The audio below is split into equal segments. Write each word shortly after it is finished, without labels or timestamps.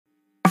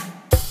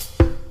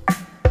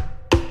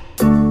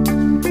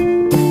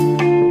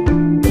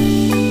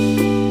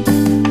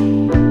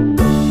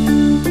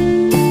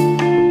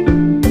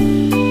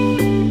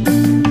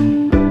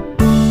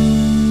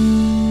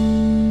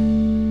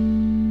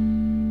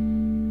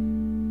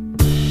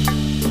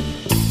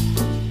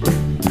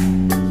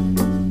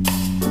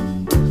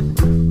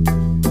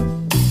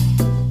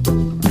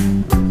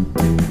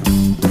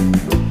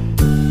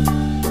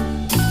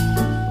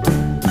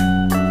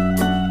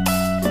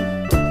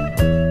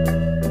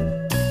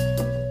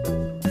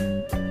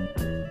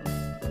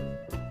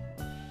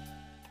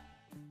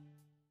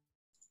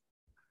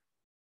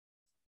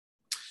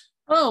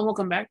and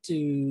welcome back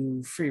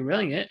to Free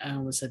Willing It. I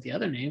almost said the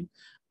other name.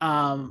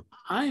 I'm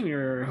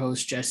your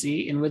host,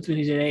 Jesse, and with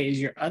me today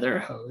is your other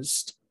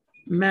host,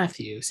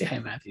 Matthew. Say hi,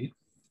 Matthew.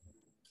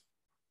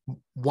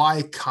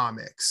 Why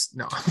comics?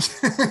 No.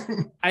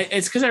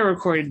 It's because I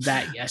recorded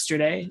that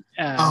yesterday.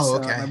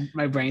 Okay.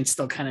 My brain's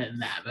still kind of in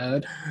that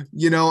mode.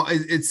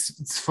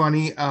 It's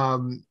funny.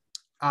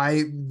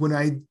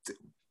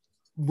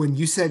 When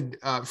you said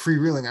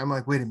freewheeling, I'm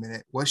like, wait a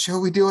minute, what show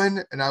are we doing?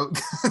 And I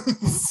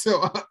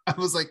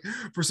was like,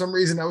 for some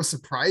reason, I was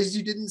surprised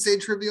you didn't say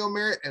Trivial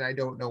Merit, and I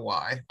don't know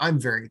why. I'm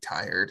very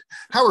tired.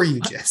 How are you,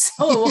 Jesse?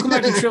 Hello, welcome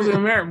back to Trivial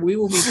Merit. We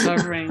will be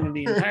covering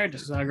the entire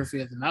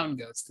discography of the Mountain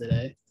Goats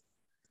today.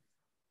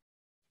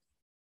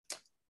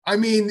 I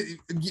mean,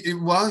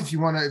 well, if you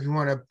want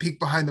to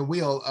peek behind the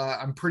wheel,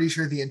 I'm pretty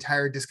sure the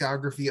entire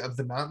discography of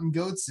the Mountain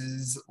Goats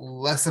is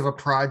less of a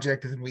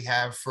project than we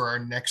have for our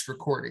next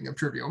recording of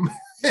Trivial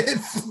Merit.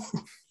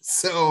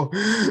 so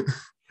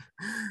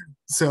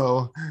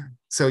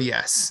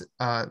yes,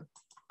 but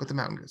the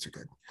Mountain Goats are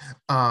good.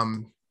 How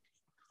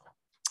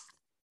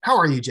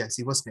are you,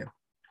 Jesse? What's new?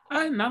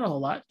 Not a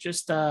whole lot.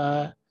 Just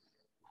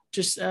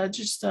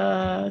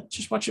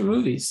watching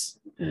movies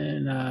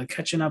and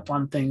catching up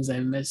on things I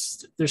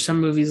missed. There's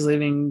some movies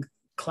leaving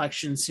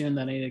collection soon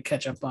that I need to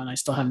catch up on. I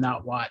still have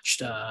not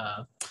watched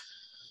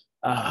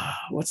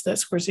what's that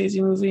Scorsese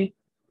movie?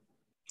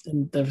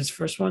 His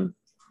first one?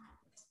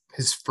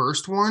 His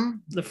first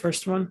one? The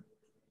first one?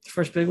 The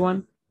first big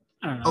one?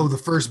 I don't know. Oh, the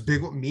first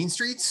big one, Mean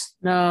Streets?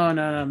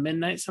 No.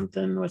 Midnight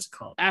something. What's it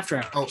called? After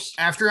Hours. Oh,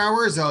 After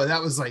Hours. Oh,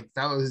 that was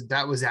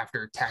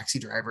after Taxi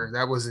Driver.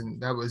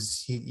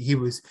 He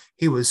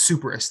was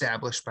super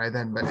established by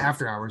then, but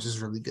After Hours is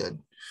really good.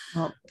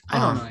 Well, I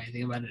don't know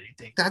anything about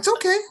anything. That's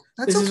okay.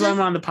 This is why I'm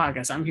on the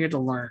podcast. I'm here to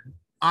learn.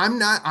 I'm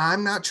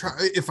not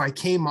trying. If I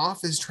came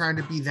off as trying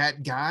to be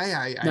that guy,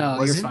 I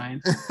wasn't. You're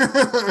fine.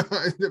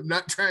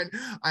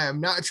 I am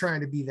not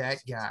trying to be that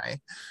guy.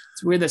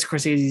 It's weird that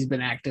Scorsese's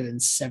been active in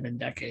 7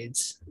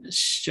 decades.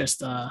 It's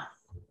just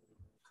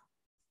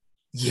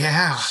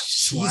yeah,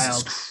 Jesus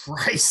wild.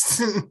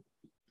 Christ.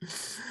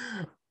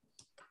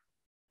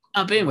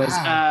 But anyways,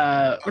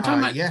 wow. We're talking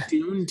about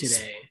Dune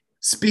today.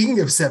 Speaking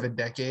of 7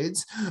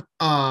 decades,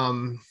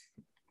 was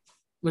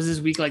this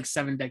week like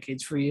 7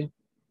 decades for you?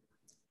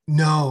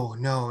 No.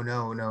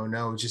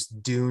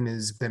 Just Dune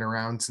has been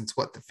around since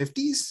what, the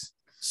 50s?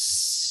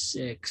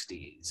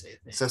 60s, I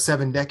think. So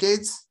 7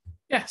 decades?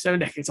 Yeah, 7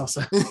 decades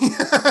also.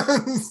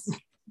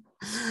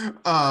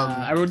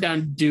 I wrote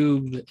down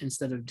Dune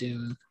instead of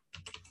Dune.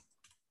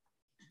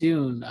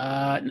 Dune,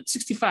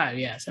 65,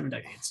 yeah, 7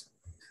 decades.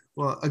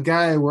 Well, a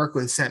guy I work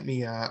with sent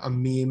me a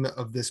meme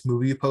of this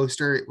movie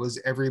poster. It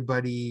was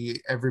everybody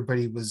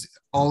was,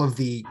 all of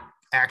the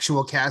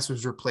actual cast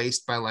was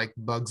replaced by like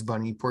Bugs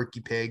Bunny, Porky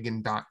Pig,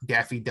 and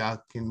Daffy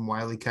Duck and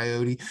Wile E.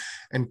 Coyote,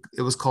 and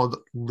it was called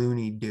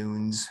Looney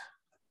Dunes.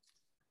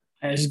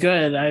 It's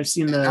good. I've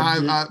seen the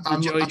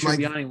Joey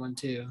Tribbiani one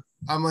too.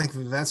 I'm like,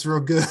 that's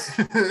real good.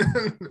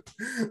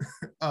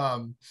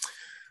 But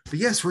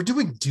yes, we're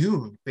doing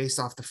Dune based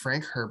off the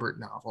Frank Herbert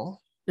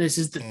novel. This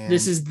is the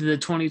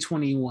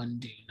 2021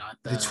 Dune, not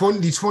the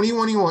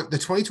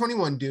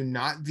 2021 Dune,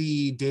 not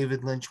the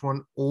David Lynch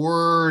one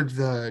or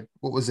the,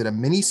 what was it, a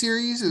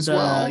miniseries as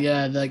well?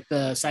 Yeah, like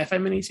the sci-fi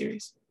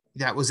miniseries.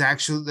 That was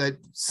actually, that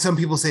some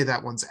people say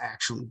that one's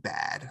actually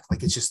bad.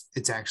 Like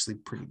it's actually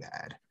pretty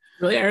bad.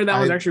 Really, I heard that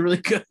was actually really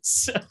good.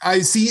 So. I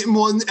see.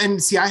 Well,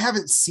 and see, I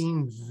haven't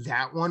seen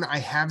that one. I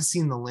have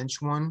seen the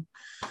Lynch one,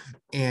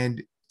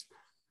 and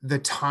the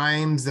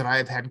times that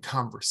I've had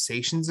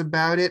conversations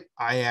about it,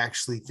 I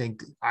actually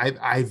think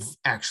I've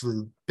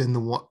actually been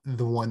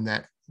the one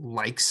that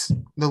likes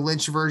the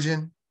Lynch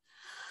version.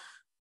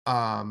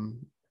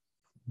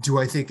 Do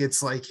I think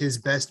it's like his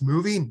best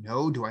movie?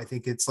 No. Do I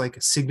think it's like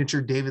a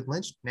signature David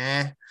Lynch?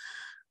 Nah.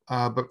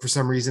 But for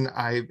some reason,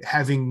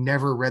 having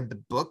never read the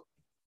book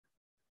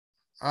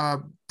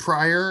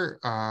prior,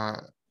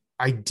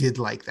 I did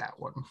like that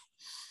one.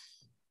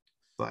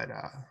 But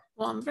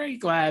well, I'm very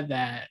glad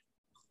that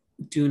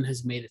Dune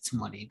has made its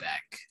money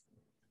back.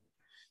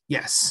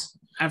 Yes.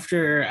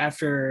 After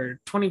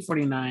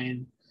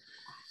 2049,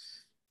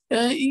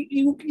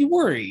 you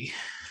worry.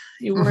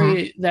 You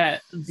worry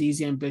that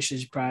these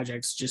ambitious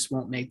projects just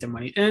won't make their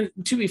money. And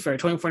to be fair,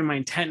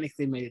 2049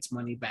 technically made its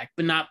money back,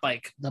 but not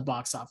like the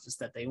box office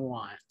that they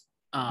want.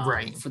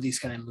 Right. For these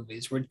kind of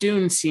movies, where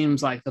Dune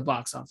seems like the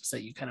box office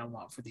that you kind of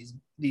want for these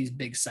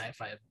big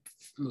sci-fi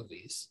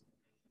movies.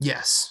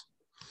 Yes.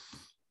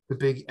 The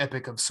big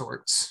epic of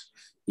sorts.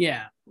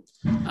 Yeah.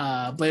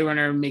 Blade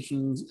Runner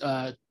making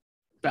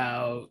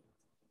about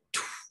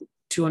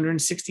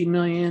 260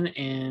 million,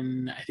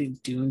 and I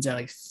think Dune's at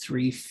like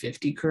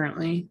 350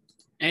 currently,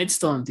 and it's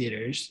still in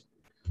theaters.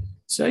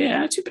 So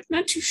yeah,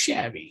 not too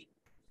shabby.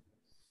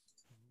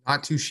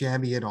 Not too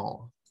shabby at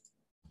all.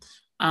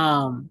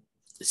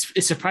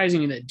 It's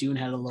surprising me that Dune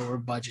had a lower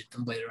budget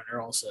than Blade Runner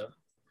also.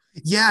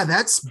 Yeah,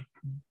 that's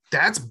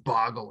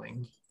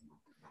boggling.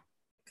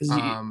 Because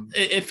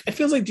it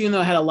feels like Dune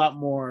though had a lot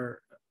more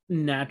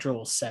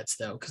natural sets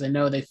though, because I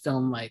know they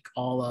film like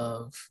all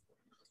of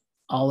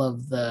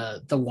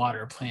the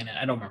water planet.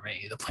 I don't remember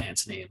any of the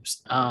planets'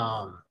 names.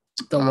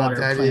 The water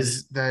That planet.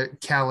 is the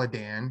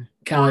Caladan,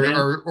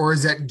 Caladan. or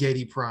is that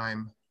Gedi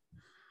Prime?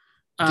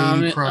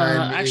 Gedi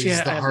Prime Actually, is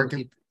I the have the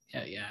Harkin.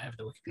 yeah, I have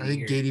the I Wikipedia think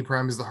here. Gedi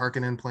Prime is the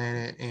Harkonnen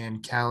planet,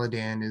 and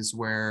Caladan is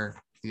where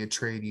the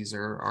Atreides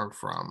are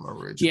from Yeah,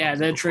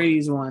 originally. the Before.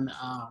 Atreides one,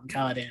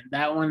 Caladan.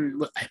 That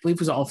one, I believe,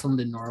 was all filmed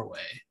in Norway.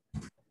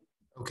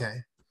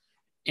 Okay.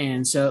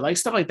 And so like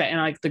stuff like that, and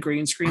like the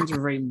green screens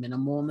were very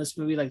minimal in this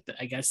movie. Like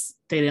I guess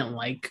they didn't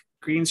like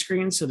green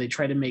screens, so they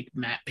tried to make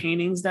matte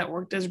paintings that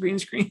worked as green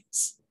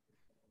screens.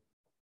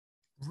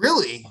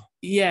 Really?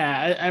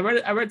 Yeah, I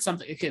read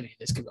something. It could be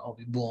this could all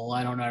be bull.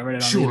 I don't know. I read it on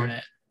the Sure.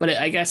 internet. But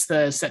I guess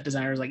the set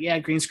designer was like, yeah,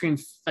 green screen,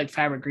 like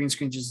fabric green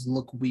screen just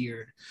look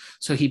weird.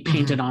 So he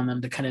painted Mm-hmm. on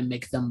them to kind of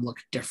make them look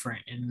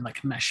different and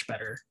like mesh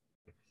better.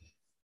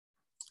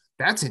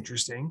 That's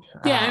interesting.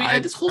 Yeah, I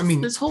mean, this I whole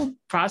mean, this whole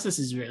process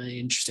is really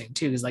interesting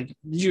too. Because like,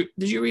 did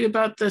you read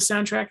about the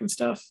soundtrack and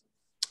stuff?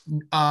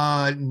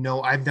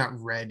 no, I've not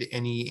read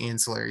any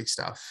ancillary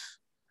stuff.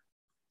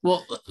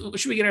 Well,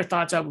 should we get our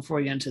thoughts out before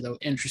we get into the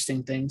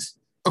interesting things?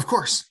 Of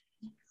course,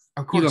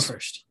 of You go course.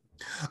 first.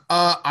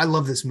 I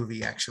love this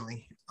movie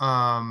actually.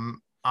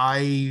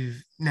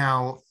 I've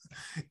now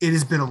it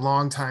has been a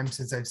long time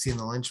since I've seen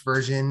the Lynch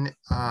version,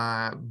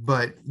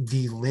 but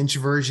the Lynch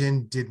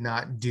version did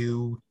not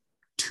do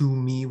to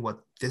me what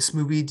this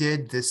movie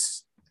did.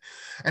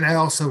 And I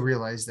also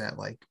realized that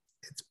like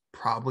it's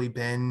probably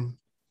been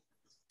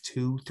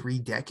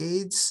 2-3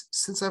 decades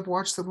since I've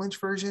watched the Lynch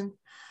version.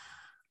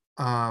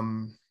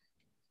 Um,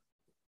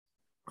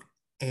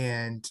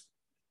 and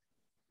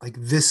like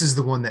this is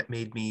the one that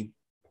made me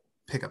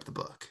pick up the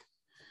book.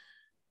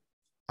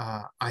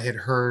 I had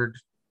heard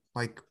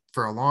like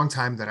for a long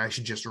time that I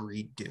should just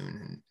read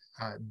Dune,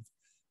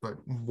 but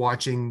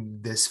watching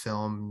this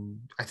film,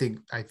 I think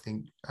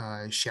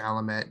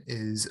Chalamet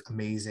is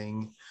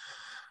amazing.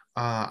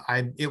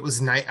 It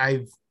was nice.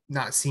 I've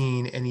not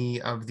seen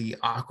any of the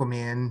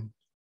Aquaman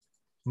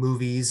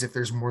movies. If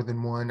there's more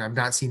than one, I've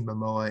not seen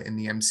Momoa in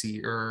the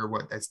MC or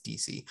what that's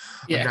DC.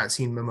 I've Yeah, not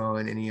seen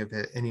Momoa in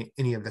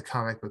any of the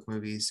comic book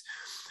movies,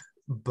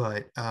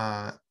 but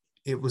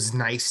it was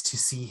nice to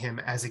see him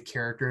as a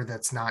character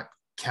that's not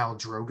Khal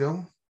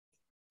Drogo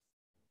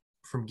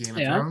from Game of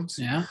yeah, Thrones.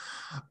 yeah,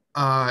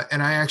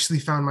 And I actually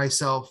found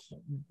myself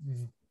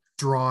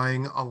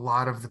drawing a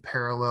lot of the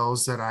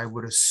parallels that I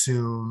would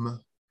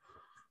assume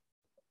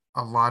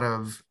a lot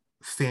of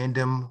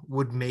fandom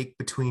would make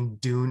between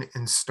Dune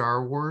and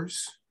Star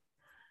Wars.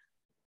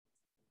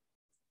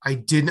 I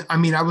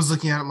mean, I was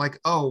looking at it like,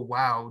 oh,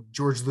 wow,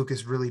 George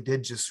Lucas really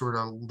did just sort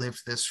of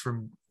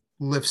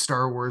lift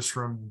Star Wars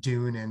from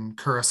Dune and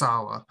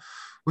Kurosawa,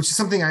 which is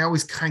something I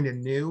always kind of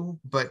knew,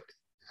 but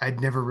I'd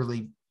never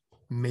really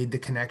made the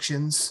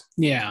connections.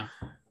 yeah.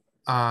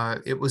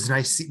 It was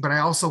nice, but I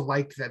also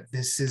like that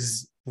this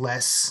is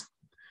less.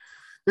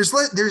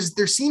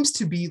 There seems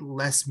to be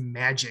less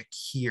magic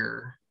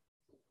here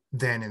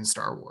than in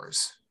Star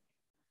Wars,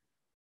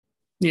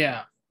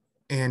 Yeah.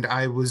 and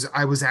I was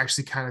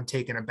actually kind of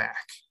taken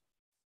aback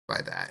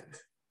by that.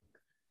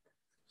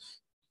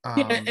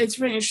 Yeah, it's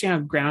very interesting how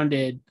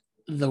grounded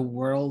the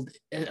world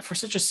for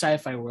such a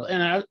sci-fi world.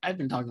 And I've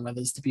been talking about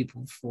this to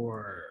people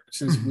for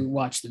since we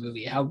watched the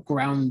movie, how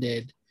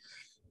grounded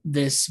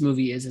this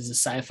movie is as a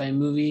sci-fi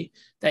movie.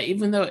 That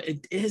even though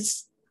it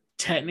is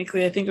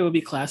technically, I think it would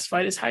be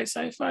classified as high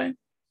sci-fi,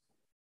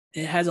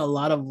 it has a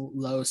lot of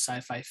low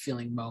sci-fi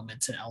feeling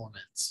moments and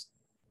elements.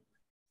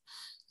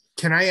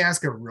 Can I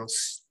ask a real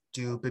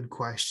stupid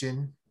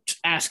question? Just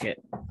ask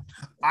it.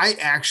 I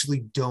actually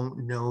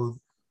don't know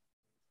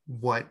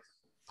what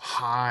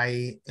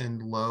high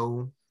and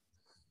low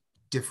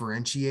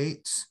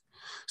differentiates.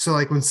 So,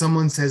 like when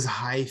someone says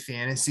high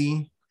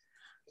fantasy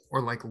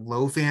or like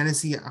low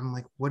fantasy, I'm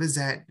like, what is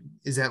that?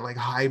 Is that like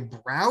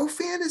highbrow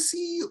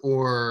fantasy?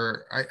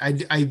 Or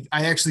I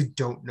actually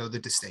don't know the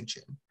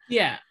distinction.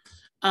 Yeah.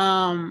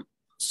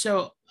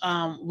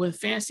 With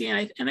fantasy,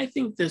 and I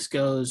think this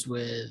goes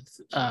with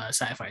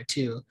sci-fi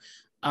too.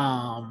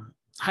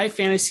 High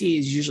fantasy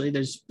is usually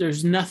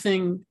there's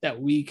nothing that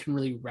we can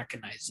really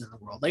recognize in the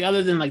world, like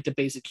other than like the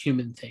basic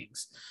human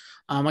things.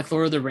 Like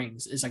Lord of the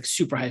Rings is like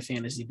super high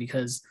fantasy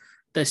because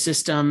the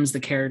systems, the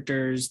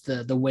characters,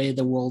 the way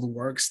the world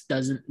works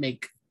doesn't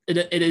make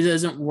it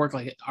doesn't work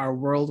like our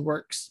world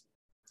works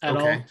at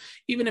Okay. all.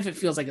 Even if it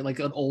feels like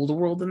an old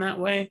world in that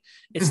way,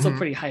 it's still Mm-hmm.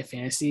 pretty high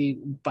fantasy.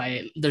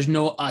 By there's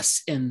no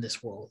us in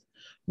this world. Okay.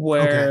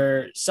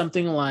 Where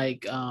something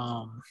like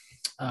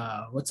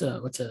what's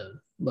a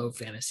low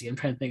fantasy? I'm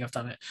trying to think off the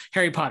top of it.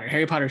 Harry Potter.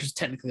 Harry Potter is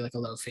technically like a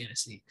low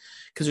fantasy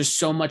because there's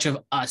so much of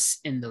us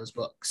in those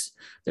books.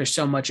 There's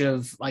so much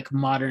of like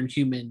modern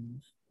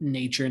human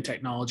nature and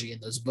technology in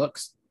those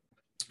books.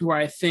 Where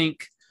I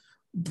think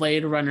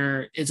Blade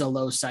Runner is a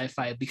low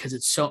sci-fi because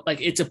it's so like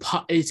it's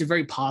a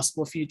very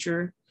possible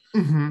future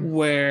Mm-hmm.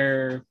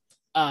 where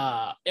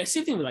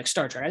same thing with like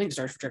Star Trek. I think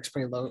Star Trek's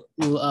pretty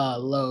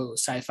low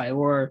sci-fi,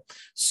 or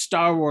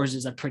Star Wars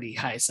is a pretty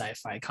high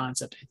sci-fi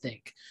concept, I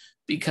think,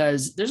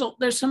 because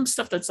there's some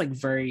stuff that's like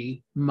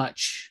very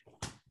much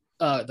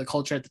the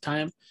culture at the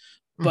time,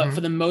 but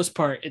for the most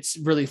part it's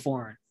really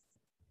foreign.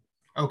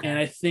 Okay. And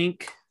I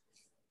think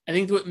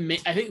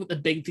the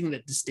big thing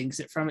that distincts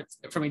it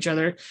from each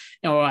other,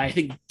 I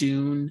think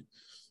Dune,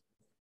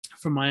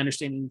 from my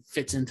understanding,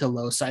 fits into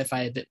low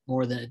sci-fi a bit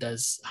more than it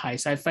does high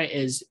sci-fi,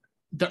 is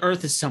the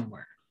Earth is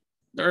somewhere.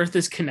 The Earth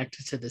is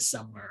connected to this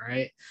somewhere,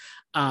 right?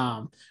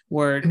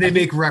 Where they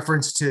make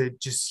reference to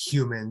just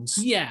humans.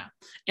 Yeah.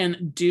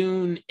 And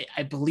Dune,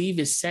 I believe,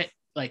 is set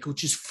like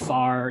which is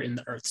far in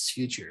the Earth's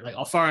future, like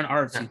far in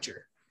our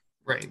future.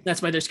 Right.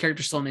 That's why there's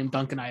characters still named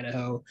Duncan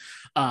Idaho.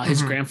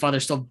 His grandfather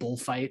still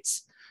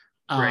bullfights.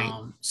 Right.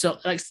 So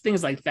like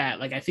things like that.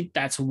 Like I think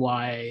that's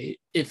why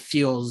it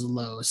feels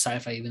low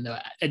sci-fi, even though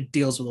it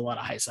deals with a lot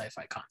of high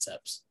sci-fi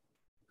concepts.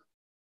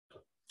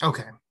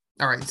 Okay.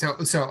 All right.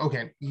 So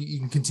okay, you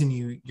can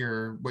continue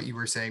what you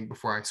were saying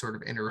before I sort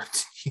of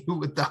interrupted you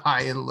with the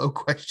high and low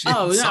questions.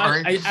 Oh no,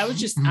 sorry. I was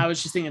just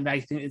thinking that I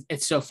think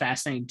it's so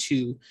fascinating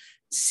to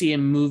see a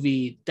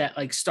movie that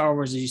like Star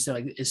Wars, as you said,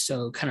 like is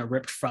so kind of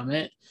ripped from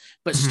it,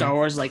 but Star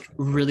Wars like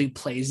really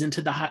plays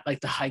into the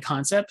high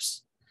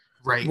concepts.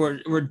 Right.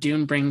 Where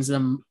Dune reins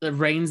them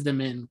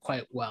in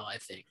quite well, I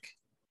think.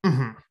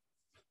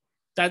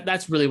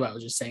 That's really what I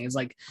was just saying. It's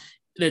like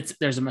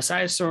there's a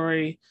Messiah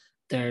story,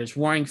 there's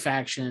warring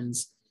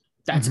factions.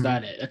 That's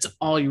about it. That's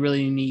all you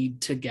really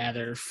need to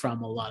gather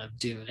from a lot of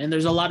Dune. And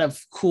there's a lot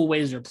of cool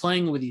ways they're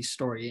playing with these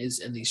stories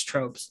and these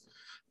tropes,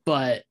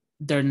 but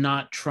they're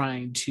not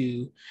trying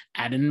to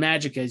add in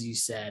magic, as you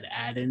said,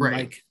 add in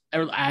like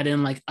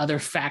other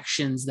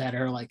factions that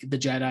are like the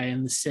Jedi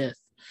and the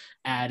Sith,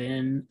 add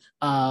in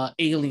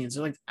aliens.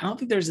 Like I don't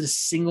think there's a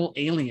single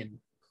alien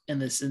in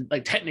this,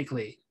 like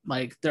technically.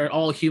 Like they're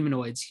all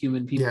humanoids,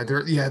 human people.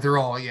 They're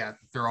all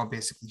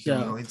basically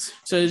humanoids.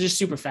 So it's just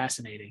super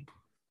fascinating.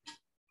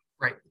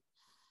 Right.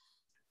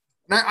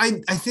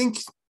 And I think,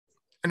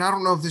 and I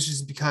don't know if this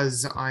is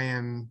because I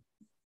am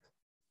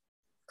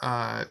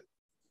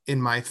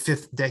in my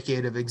 5th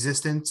decade of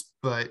existence,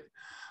 but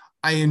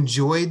I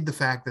enjoyed the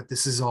fact that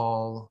this is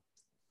all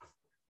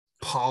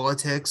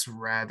politics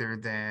rather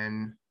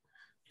than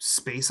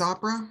space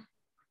opera.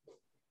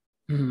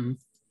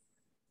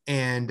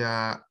 And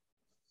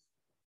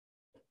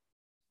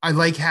I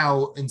like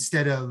how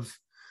instead of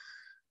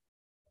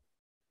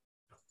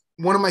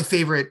one of my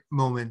favorite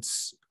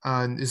moments,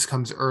 this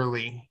comes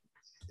early,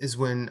 is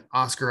when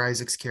Oscar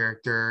Isaac's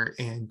character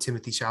and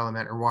Timothy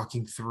Chalamet are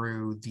walking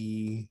through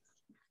the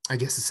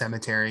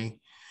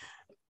cemetery,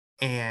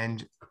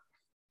 and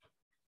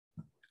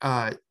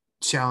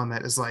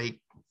Chalamet is like,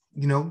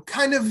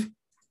 kind of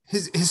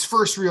his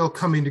first real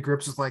coming to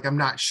grips with like, I'm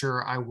not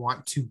sure I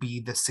want to be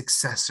the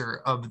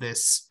successor of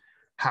this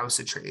House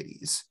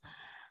Atreides.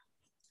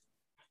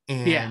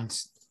 And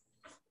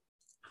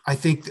I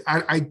think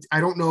I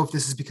don't know if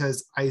this is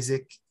because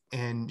Isaac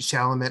and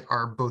Chalamet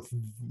are both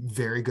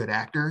very good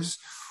actors,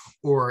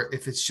 or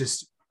if it's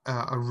just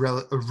a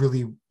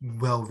really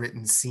well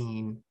written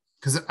scene.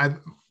 Because I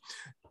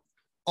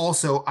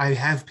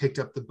have picked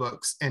up the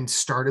books and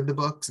started the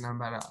books, and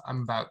I'm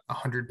about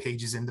 100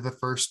 pages into the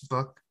first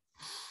book.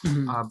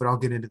 But I'll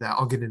get into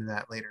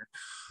that later.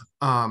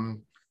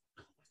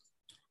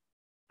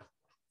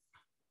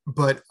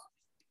 But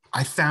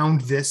I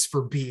found this,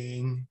 for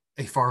being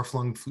a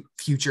far-flung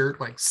future,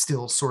 like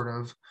still sort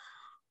of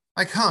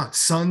like,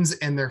 sons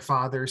and their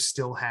fathers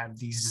still have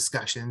these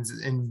discussions,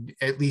 and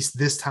at least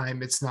this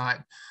time it's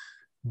not,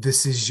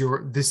 this is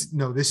your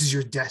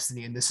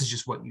destiny and this is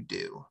just what you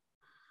do.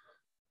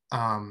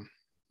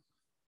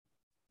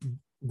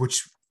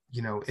 Which,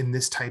 in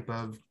this type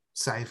of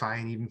sci-fi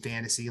and even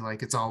fantasy,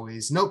 like it's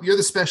always, nope, you're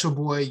the special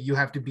boy, you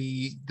have to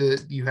do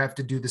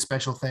the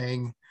special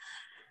thing,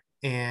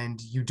 and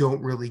you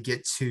don't really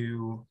get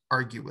to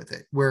argue with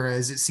it.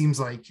 Whereas it seems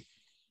like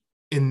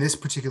in this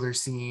particular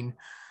scene,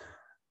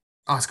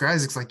 Oscar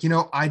Isaac's like,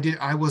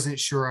 I wasn't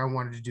sure I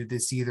wanted to do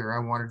this either. I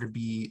wanted to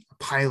be a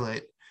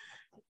pilot,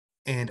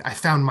 and I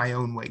found my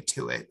own way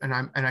to it. And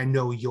I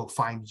know you'll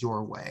find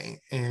your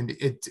way. And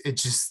it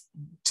just,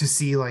 to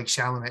see like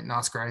Chalamet and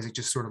Oscar Isaac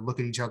just sort of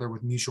look at each other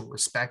with mutual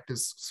respect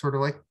is sort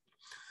of like,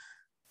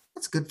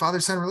 that's a good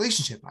father-son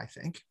relationship, I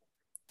think.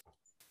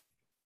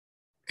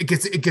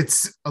 It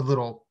gets a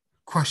little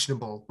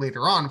questionable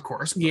later on, of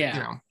course.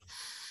 But,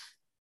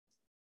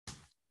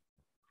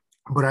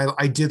 but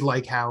I did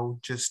like how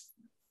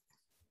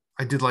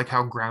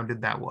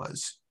grounded that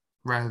was,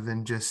 rather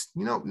than just,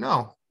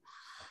 no,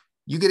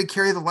 you get to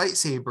carry the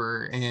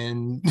lightsaber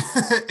and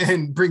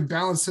and bring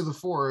balance to the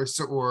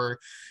Force, or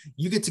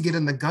you get to get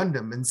in the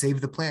Gundam and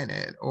save the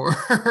planet, or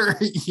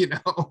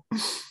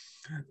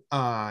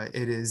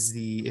it is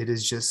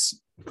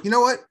just,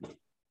 what?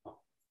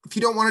 If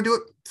you don't want to do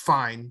it,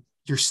 fine.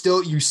 You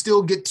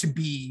still get to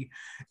be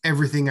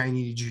everything I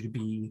needed you to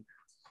be,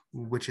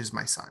 which is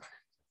my son.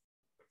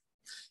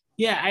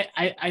 Yeah,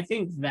 I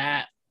think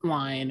that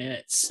line in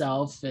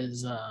itself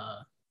is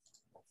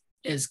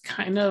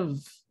kind of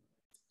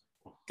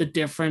the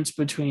difference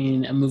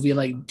between a movie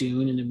like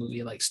Dune and a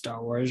movie like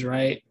Star Wars,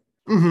 right?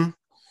 Mm-hmm.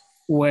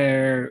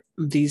 Where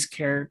these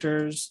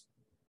characters,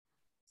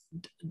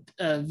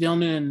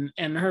 Villeneuve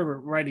and her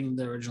writing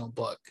the original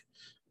book,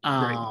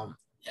 Right.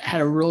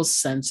 had a real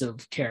sense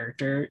of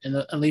character,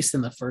 at least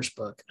in the first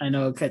book. I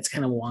know it's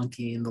kind of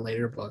wonky in the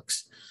later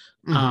books,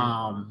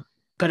 Mm-hmm.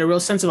 but a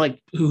real sense of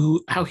like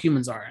how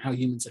humans are and how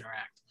humans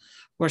interact.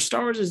 Where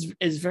Star Wars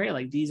is very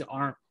like these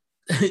aren't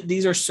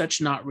these are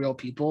such not real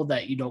people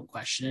that you don't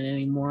question it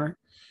anymore.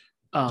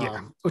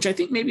 Yeah. Which I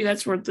think maybe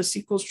that's where the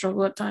sequels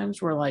struggle at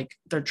times, where like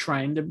they're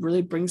trying to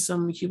really bring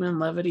some human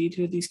levity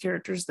to these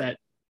characters that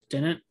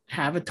didn't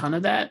have a ton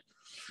of that.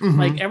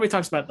 Like Mm-hmm. everybody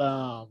talks about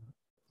the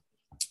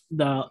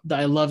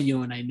I love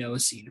you and I know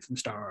scene from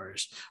Star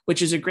Wars,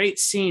 which is a great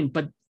scene,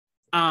 but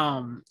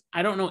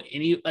I don't know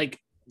any like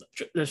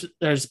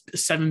there's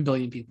 7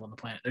 billion people on the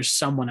planet. There's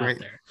someone out Right.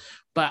 there,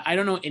 but I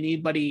don't know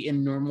anybody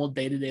in normal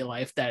day-to-day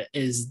life that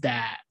is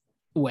that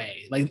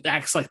way, like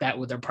acts like that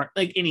with their part,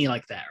 like any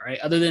like that, right?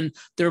 Other than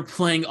they're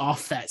playing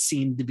off that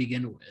scene to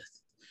begin with.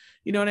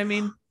 You know what I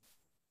mean?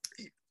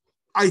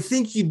 I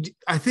think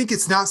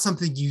it's not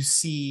something you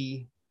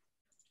see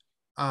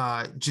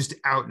just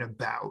out and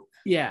about.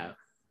 Yeah.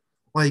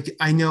 Like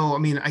I know, I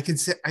mean, I can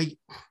say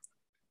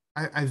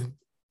I've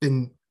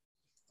been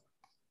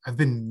I've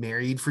been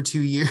married for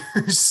 2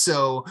 years,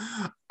 so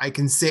I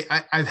can say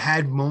I've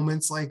had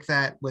moments like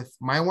that with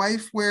my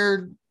wife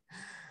where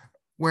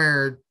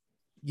and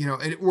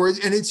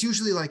it's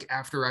usually like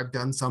after I've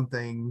done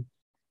something,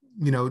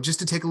 just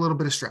to take a little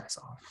bit of stress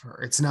off.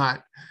 Or it's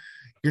not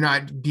you're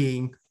not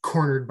being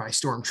cornered by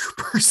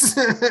stormtroopers,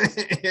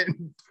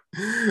 and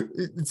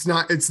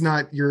it's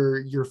not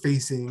you're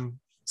facing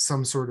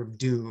some sort of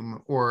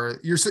doom, or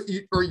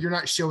you're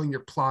not showing your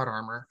plot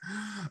armor,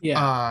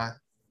 Yeah. uh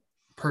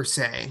per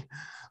se.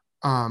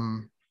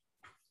 um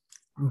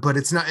but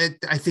it's not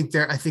I think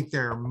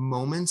there are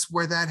moments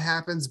where that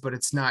happens, but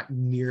it's not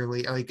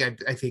nearly like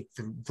I think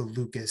the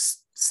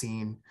Lucas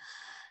scene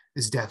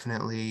is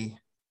definitely,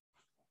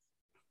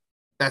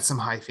 that's some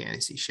high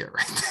fantasy shit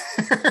right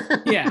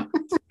there. Yeah.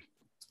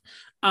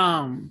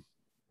 um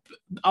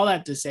all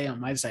that to say on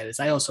my side is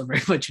I also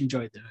very much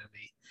enjoyed the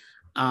movie.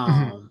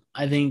 Mhm.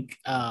 I think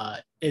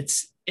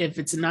it's if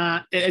it's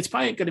not, it's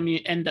probably going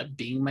to end up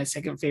being my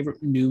second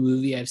favorite new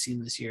movie I've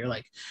seen this year.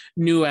 Like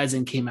new as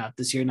in came out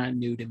this year, not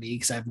new to me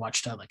because I've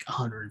watched like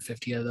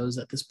 150 of those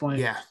at this point.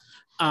 Yeah.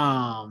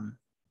 Um,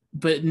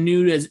 but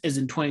new as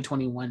in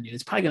 2021 new.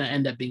 It's probably going to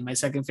end up being my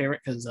second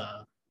favorite because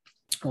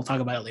we'll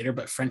talk about it later.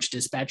 But French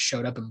Dispatch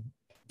showed up and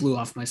blew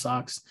off my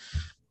socks.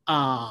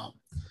 Um,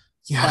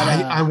 Yeah,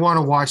 but I want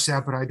to watch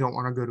that, but I don't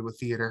want to go to a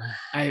theater.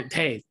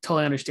 hey,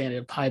 totally understand it.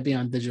 It'll probably be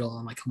on digital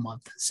in like a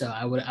month, so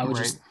I would Right.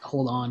 just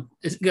hold on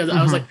because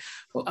I was like,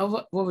 Mm-hmm.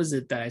 what was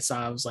it that I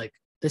saw? I was like,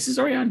 this is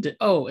already on.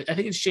 Oh, I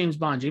think it's James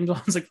Bond. James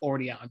Bond's like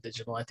already out on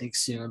digital. I think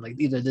soon, like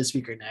either this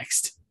week or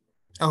next.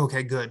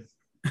 Okay, good.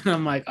 And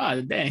I'm like,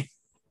 oh dang.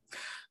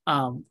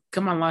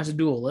 Come on, Last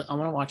Duel. I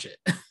want to watch it.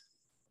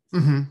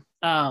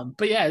 Mm-hmm.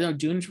 But yeah, no,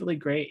 Dune's really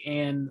great,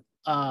 and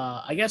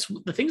I guess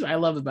the things I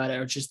love about it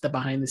are just the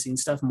behind the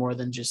scenes stuff more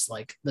than just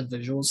like the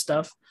visual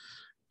stuff.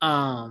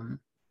 Um,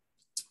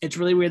 it's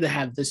really weird to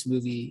have this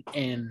movie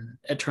and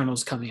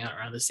Eternals coming out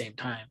around the same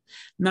time.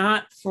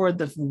 Not for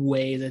the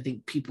ways I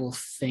think people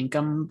think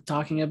I'm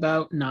talking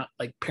about, not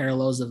like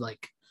parallels of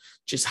like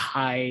just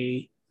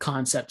high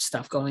concept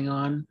stuff going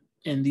on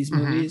in these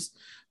Mm-hmm. movies,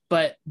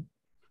 but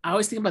I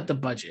always think about the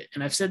budget,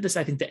 and I've said this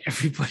I think to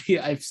everybody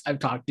I've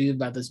talked to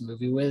about this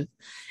movie with,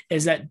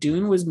 is that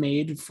Dune was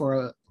made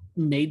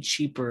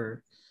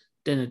cheaper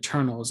than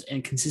Eternals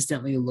and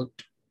consistently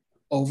looked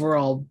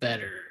overall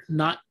better.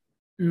 Not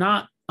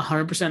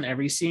 100%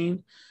 every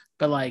scene,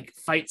 but like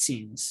fight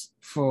scenes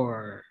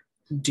for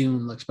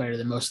Dune looks better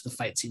than most of the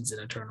fight scenes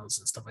in Eternals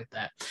and stuff like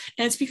that.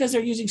 And it's because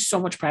they're using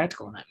so much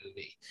practical in that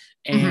movie,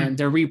 Mm-hmm. and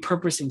they're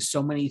repurposing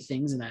so many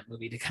things in that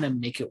movie to kind of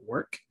make it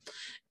work.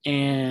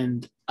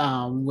 And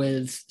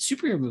with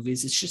superhero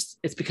movies,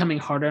 it's becoming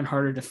harder and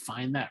harder to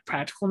find that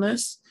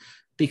practicalness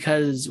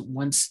because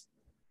once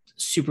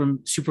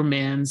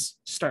Supermans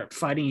start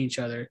fighting each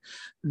other,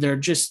 they're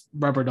just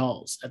rubber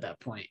dolls at that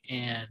point,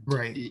 and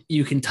Right.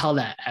 you can tell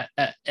that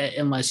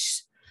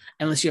unless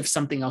you have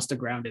something else to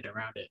ground it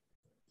around it.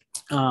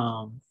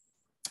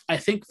 I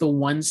think the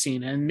one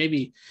scene, and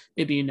maybe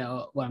you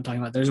know what I'm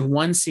talking about. There's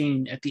one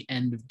scene at the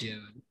end of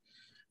Dune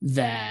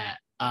that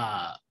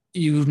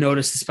you've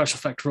noticed the special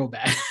effect real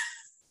bad.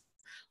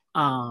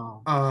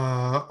 um,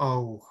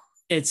 Oh.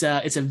 it's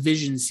a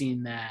vision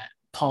scene that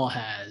Paul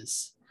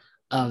has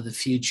of the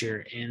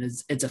future, and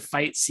it's a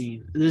fight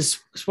scene. This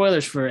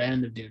spoilers for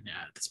end of Dune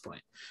now at this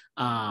point.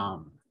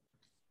 Um,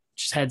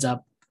 just heads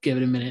up, give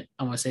it a minute.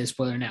 I want to say a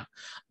spoiler now.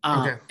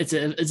 Okay. It's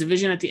a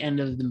vision at the end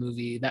of the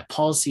movie that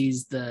Paul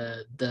sees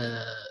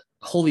the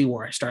Holy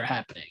War start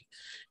happening,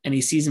 and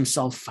he sees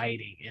himself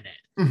fighting in it,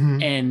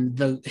 Mm-hmm. and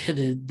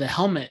the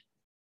helmet,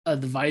 the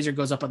visor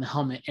goes up on the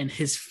helmet, and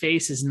his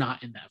face is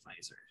not in that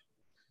visor.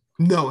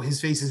 No, his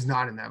face is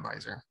not in that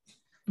visor.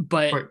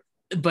 But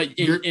but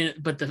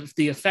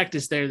the effect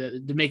is there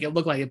to make it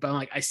look like it. But I'm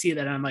like, I see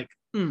that and I'm like,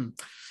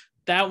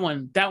 that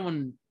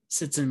one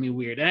sits in me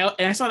weird. And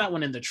I saw that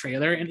one in the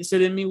trailer and it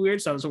sit in me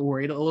weird. So I was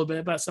worried a little bit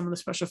about some of the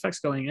special effects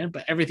going in,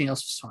 but everything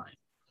else was fine.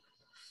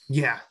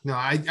 Yeah, no,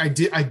 I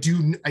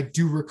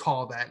do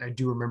recall that, and I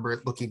do remember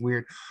it looking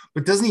weird.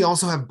 But doesn't he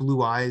also have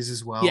blue eyes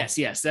as well?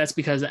 Yes, that's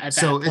because at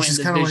that point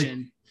in the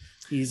vision,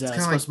 he's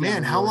kind of like,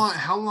 man, how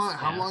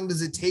long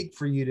does it take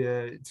for you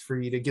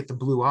to get the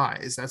blue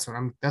eyes? That's what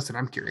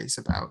I'm curious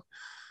about.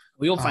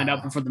 Well, you'll find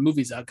out before the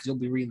movie's out because you'll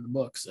be reading the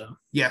book. So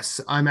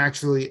yes, I'm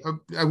actually.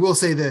 I will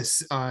say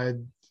this.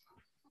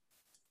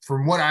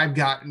 From what I've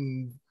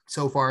gotten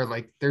so far,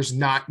 like there's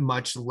not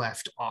much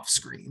left off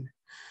screen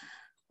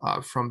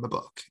from the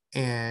book,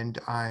 and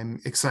I'm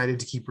excited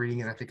to keep reading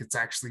it. I think it's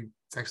actually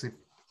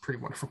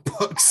pretty wonderful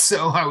book.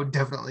 So I would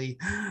definitely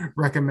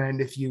recommend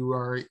if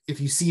you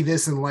see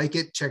this and like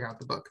it, check out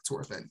the book. It's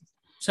worth it.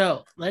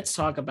 So let's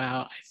talk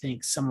about, I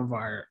think, some of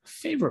our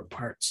favorite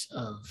parts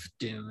of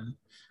Dune.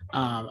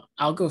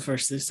 I'll go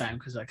first this time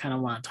because I kind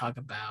of want to talk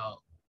about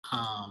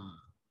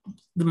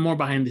the more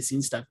behind the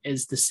scenes stuff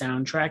is the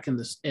soundtrack and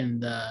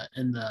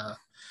the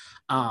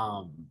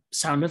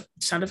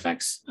sound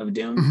effects of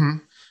Dune. Mm-hmm.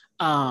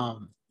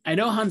 I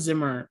know Hans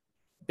Zimmer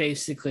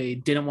basically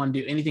didn't want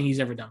to do anything he's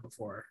ever done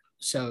before.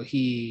 So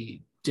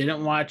he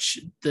didn't watch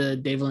the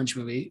David Lynch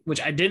movie,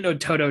 which I didn't know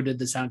Toto did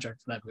the soundtrack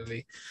for that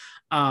movie.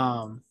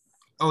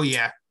 Oh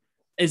yeah.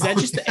 Is that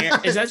just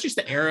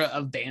the era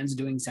of bands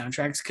doing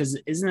soundtracks? Because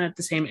isn't that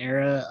the same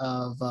era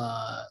of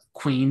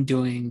Queen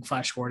doing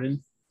Flash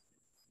Gordon?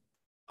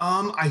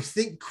 I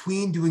think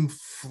Queen doing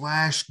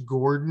Flash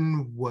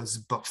Gordon was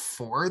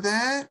before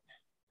that.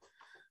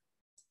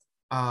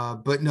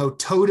 But no,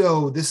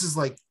 Toto, this is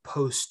like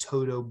post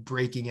Toto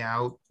breaking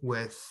out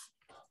with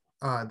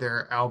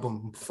their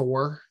album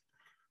 4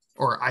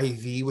 or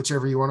IV,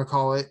 whichever you want to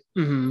call it,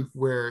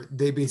 where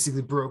they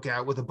basically broke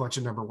out with a bunch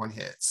of number 1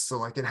 hits. So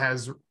like it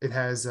has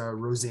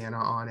Rosanna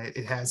on it,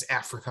 it has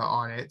Africa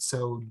on it.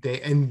 So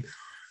and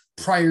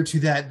prior to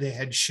that, they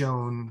had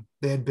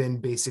been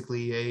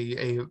basically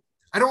a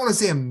I don't want to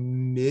say a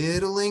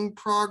middling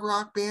prog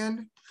rock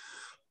band,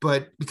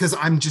 but because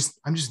I'm just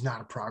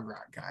not a prog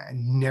rock guy. I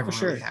never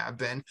really have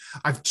been.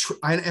 I've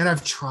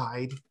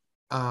tried,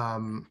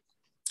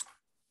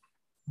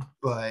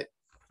 but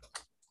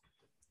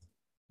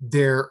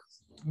they're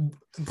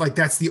like,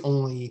 that's the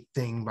only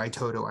thing by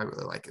Toto I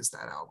really like is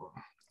that album.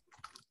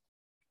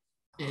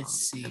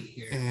 Let's see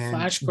here. And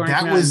Flash Gordon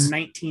that was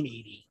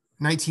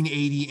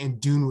 1980, and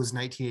Dune was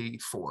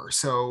 1984.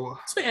 So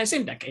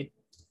same decade.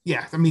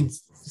 Yeah, I mean,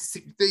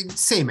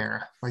 same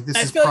era. Like this,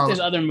 I feel like there's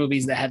other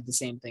movies that had the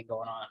same thing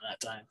going on at that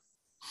time.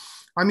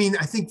 I mean,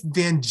 I think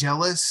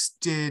Vangelis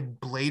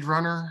did Blade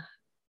Runner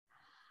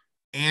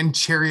and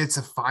Chariots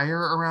of Fire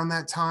around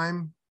that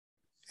time,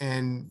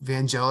 and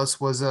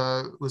Vangelis was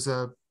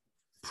a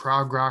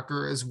prog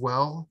rocker as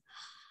well,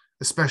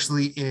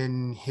 especially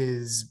in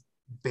his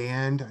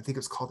band. I think it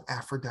was called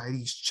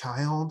Aphrodite's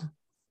Child,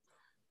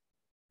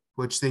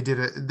 which they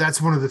did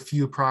that's one of the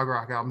few prog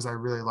rock albums I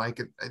really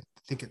like. I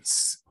think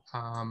it's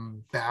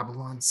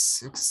Babylon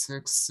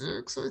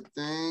 666, I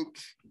think.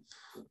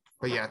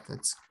 But yeah,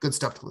 that's good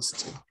stuff to listen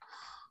to.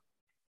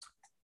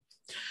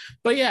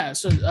 But yeah,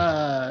 so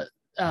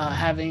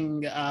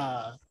having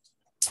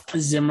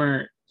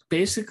Zimmer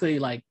basically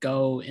like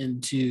go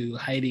into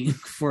hiding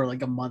for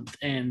like a month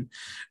and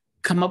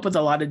come up with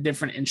a lot of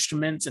different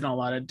instruments and a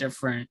lot of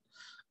different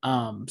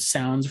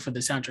sounds for the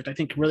soundtrack, I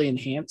think really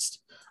enhanced.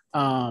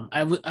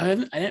 I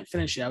didn't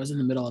finish it. I was in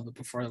the middle of it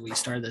before we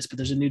started this, but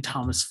there's a new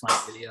Thomas Flint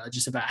video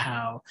just about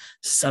how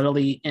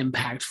subtly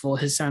impactful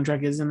his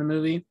soundtrack is in the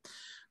movie.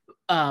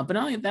 But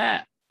not only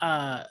that,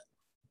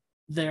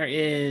 there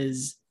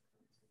is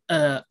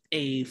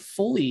a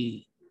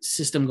Foley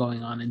system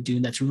going on in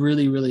Dune that's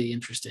really, really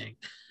interesting.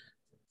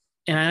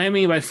 And I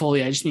mean by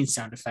Foley, I just mean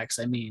sound effects.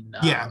 I mean,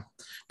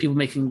 people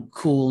making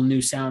cool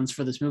new sounds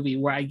for this movie,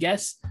 where I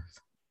guess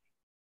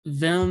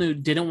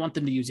Villeneuve didn't want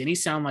them to use any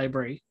sound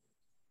library.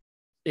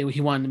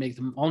 He wanted to make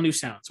them all new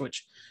sounds,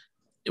 which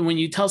when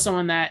you tell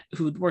someone that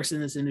who works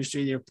in this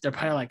industry, they're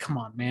probably like, come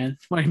on, man,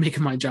 why are you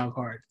making my job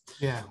hard?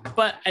 Yeah.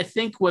 But I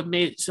think what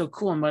made it so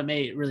cool and what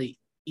made it really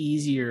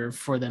easier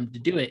for them to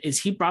do it is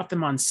he brought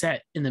them on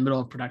set in the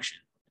middle of production.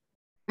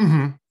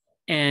 Mm-hmm.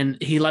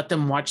 And he let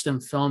them watch them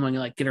film and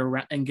like get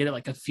it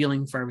like a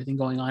feeling for everything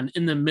going on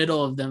in the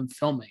middle of them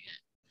filming it,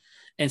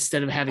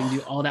 instead of having to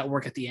do all that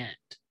work at the end.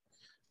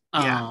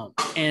 Yeah.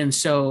 And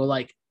so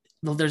like,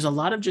 there's a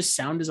lot of just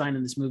sound design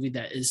in this movie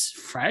that is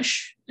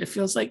fresh. It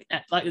feels like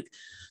the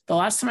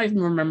last time I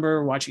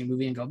remember watching a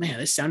movie and go, man,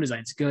 this sound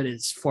design's good,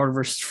 is Ford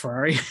versus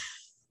Ferrari.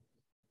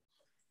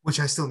 Which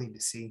I still need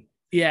to see.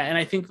 Yeah, and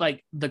I think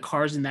like the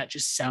cars in that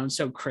just sound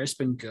so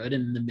crisp and good,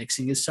 and the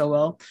mixing is so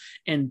well.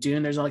 And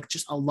Dune, there's like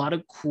just a lot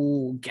of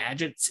cool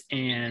gadgets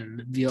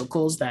and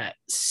vehicles that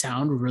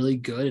sound really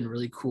good and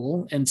really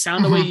cool and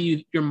sound the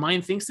way your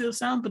mind thinks they'll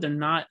sound, but they're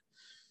not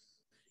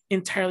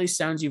entirely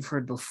sounds you've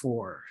heard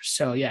before.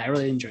 So yeah, I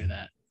really enjoy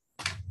that.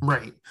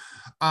 Right.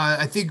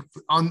 I think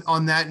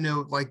on that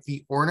note, like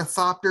the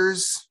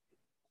ornithopters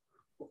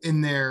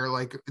in there,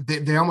 like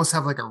they almost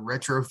have like a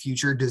retro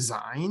future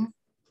design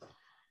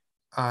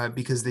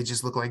because they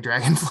just look like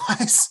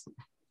dragonflies.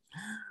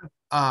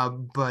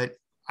 But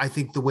I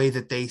think the way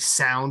that they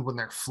sound when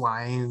they're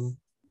flying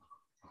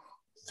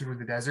through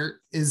the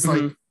desert is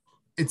like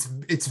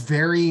it's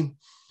very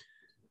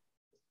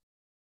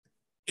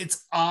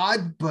it's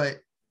odd but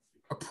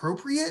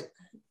appropriate.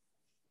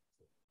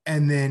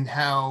 And then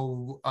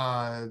how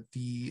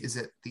the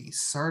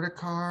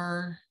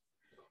Sardaukar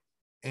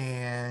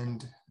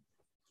and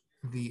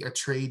the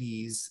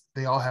Atreides,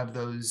 they all have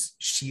those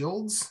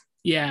shields.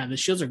 Yeah, the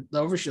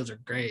overshields are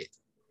great.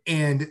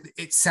 And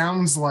it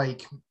sounds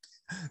like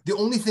the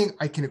only thing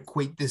I can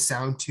equate this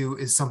sound to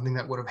is something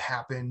that would have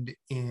happened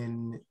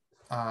in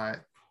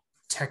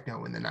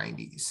techno in the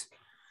 90s.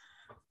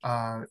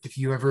 If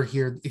you ever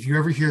hear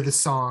the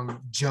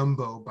song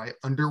Jumbo by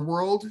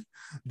Underworld,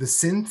 the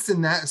synths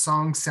in that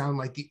song sound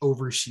like the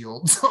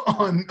overshields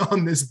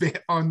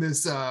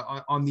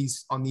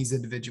on these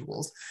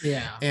individuals.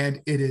 Yeah.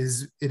 And it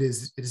is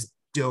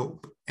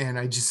dope. And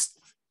I just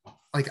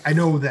like I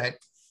know that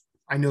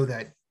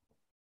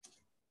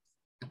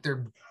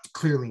they're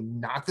clearly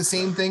not the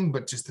same thing,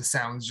 but just the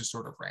sounds just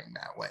sort of rang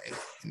that way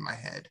in my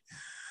head.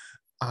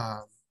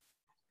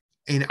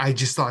 And I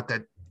just thought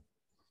that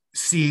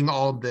seeing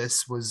all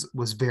this was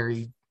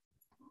very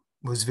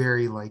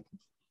like,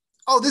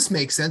 oh, this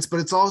makes sense, but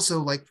it's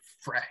also like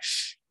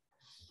fresh.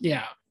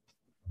 Yeah.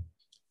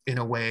 In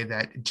a way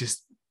that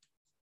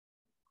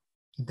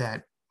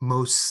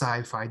most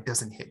sci-fi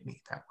doesn't hit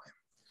me that way.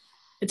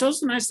 It's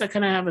also nice to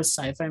kind of have a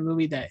sci-fi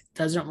movie that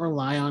doesn't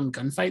rely on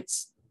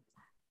gunfights.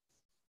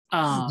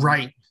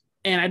 Right.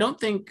 And I don't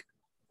think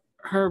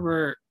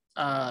Herbert,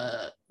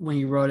 when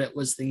he wrote it,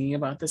 was thinking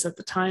about this at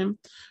the time.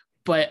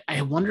 But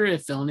I wonder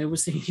if Villeneuve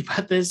was thinking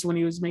about this when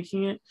he was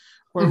making it,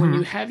 where when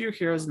you have your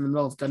heroes in the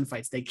middle of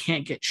gunfights, they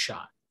can't get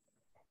shot.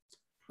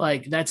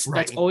 Like that's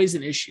always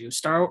an issue.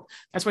 That's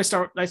why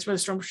the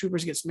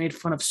Stormtroopers gets made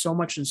fun of so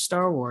much in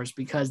Star Wars,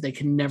 because they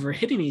can never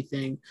hit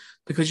anything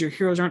because your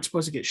heroes aren't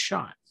supposed to get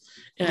shot.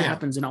 And it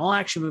happens in all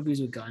action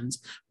movies with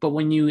guns. But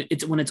when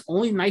it's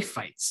only knife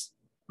fights,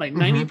 like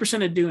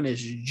 90% of Dune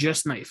is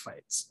just knife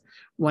fights.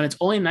 When it's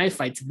only knife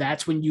fights,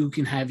 that's when you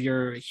can have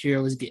your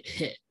heroes get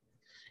hit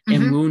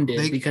and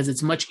wounded, because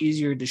it's much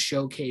easier to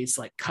showcase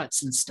like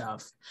cuts and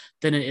stuff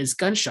than it is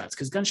gunshots,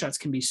 because gunshots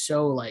can be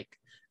so like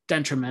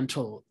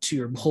detrimental to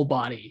your whole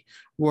body,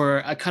 where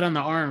a cut on the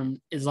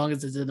arm, as long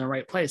as it's in the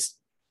right place,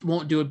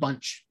 won't do a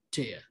bunch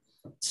to you.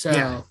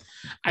 So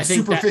I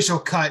think superficial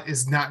cut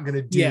is not going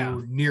to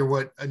do near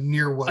what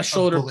a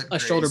shoulder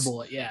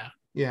bullet.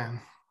 Yeah.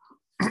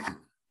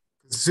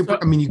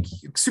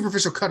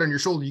 Superficial cut on your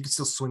shoulder, you can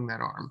still swing that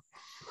arm.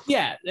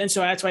 Yeah, and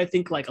so that's why I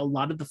think like a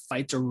lot of the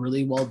fights are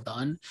really well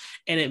done,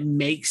 and it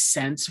makes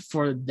sense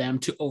for them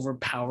to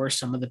overpower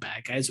some of the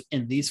bad guys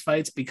in these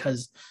fights,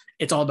 because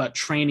it's all about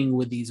training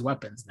with these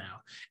weapons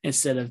now,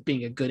 instead of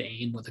being a good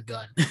aim with a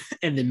gun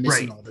and then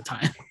missing all the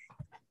time.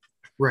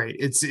 Right.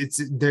 It's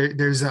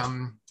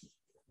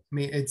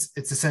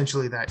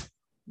essentially that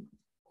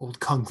old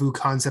kung fu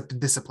concept of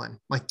discipline.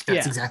 Like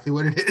that's exactly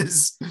what it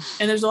is.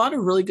 And there's a lot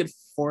of really good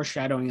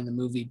foreshadowing in the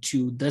movie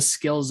to the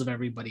skills of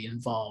everybody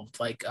involved.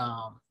 Like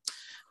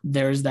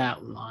there's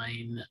that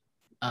line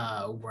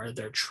where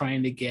they're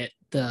trying to get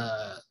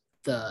the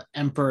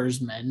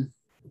Emperor's men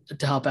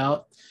to help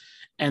out,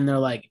 and they're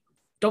like,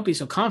 don't be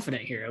so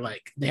confident here.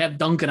 Like they have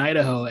Duncan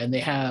Idaho and they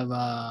have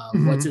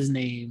what's his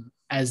name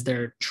as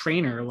their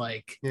trainer,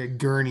 like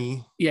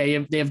Gurney.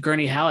 Yeah, they have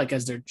Gurney Halleck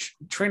as their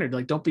trainer. They're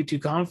like, don't be too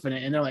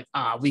confident, and they're like,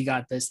 we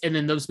got this. And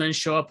then those men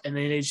show up and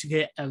they just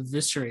get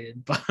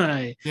eviscerated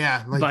by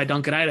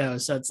Duncan Idaho.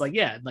 So it's like,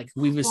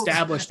 we've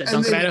established that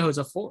Duncan Idaho is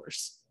a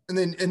force. And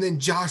then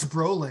Josh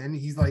Brolin,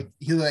 he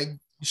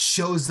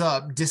shows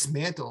up,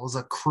 dismantles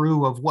a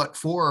crew of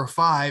 4 or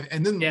 5,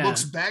 and then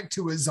looks back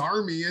to his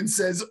army and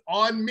says,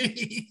 "On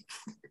me."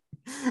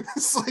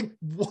 It's like,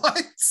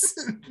 what?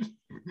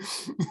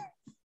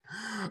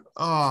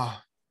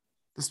 Oh,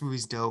 this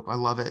movie's dope. I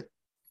love it.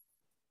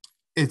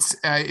 It's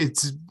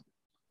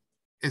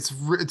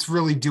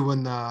really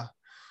doing the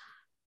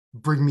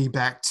bring me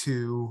back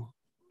to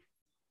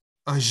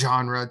a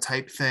genre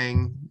type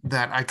thing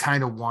that I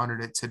kind of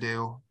wanted it to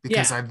do,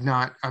 because I've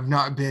not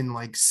been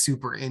like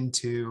super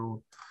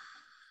into.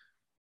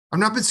 I've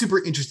not been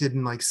super interested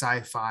in like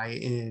sci-fi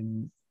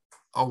in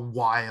a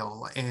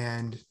while,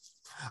 and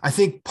I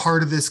think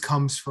part of this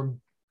comes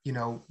from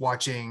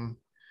watching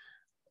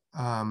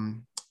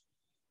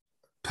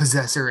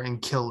Possessor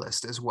and Kill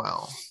List as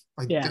well,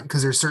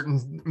 because there's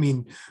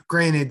certain,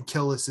 granted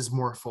Kill List is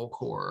more folk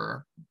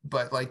horror,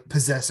 but like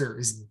Possessor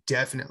is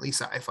definitely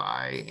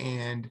sci-fi,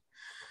 and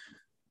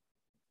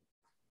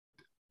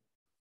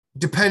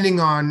depending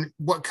on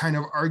what kind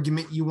of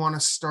argument you want to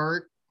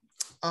start,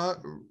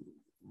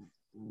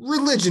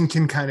 religion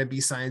can kind of be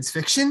science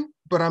fiction,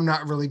 but I'm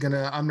not really going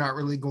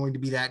to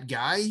be that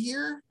guy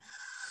here.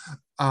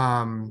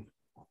 And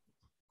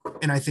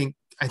I think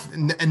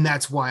and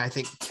that's why I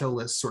think Kill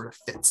List sort of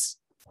fits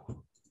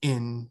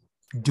in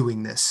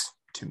doing this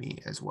to me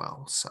as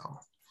well. So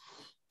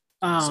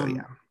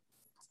yeah.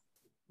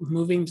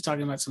 Moving to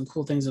talking about some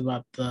cool things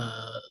about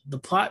the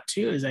plot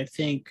too is I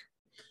think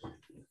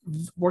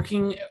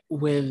working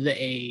with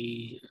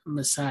a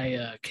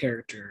Messiah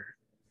character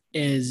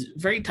is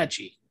very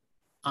touchy.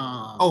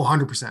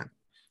 100%.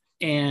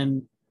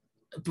 And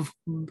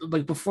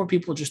like before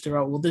people just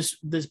throw out, well,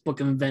 this book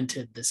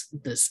invented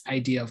this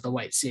idea of the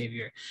white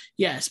savior.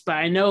 Yes, but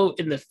I know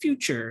in the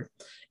future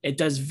it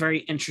does very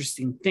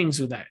interesting things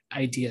with that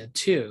idea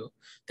too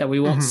that we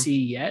won't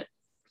see yet.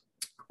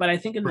 But I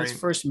think in this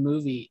first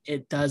movie,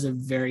 it does a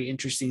very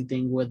interesting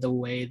thing with the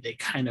way they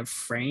kind of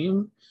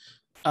frame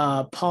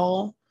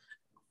Paul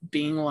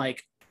being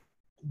like,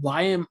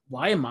 why am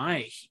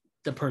I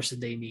the person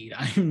they need?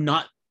 I'm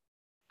not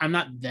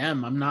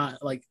them. I'm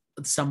not like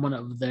someone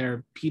of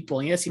their people.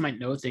 And yes, he might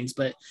know things,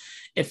 but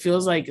it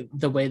feels like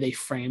the way they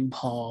frame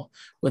Paul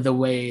with the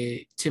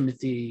way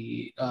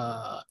Timothy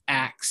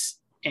acts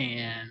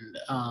and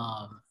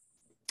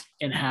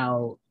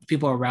how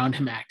people around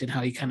him act and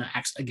how he kind of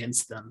acts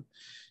against them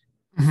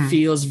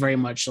feels very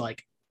much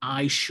like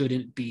I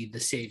shouldn't be the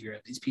savior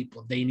of these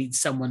people. They need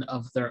someone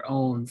of their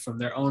own from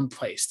their own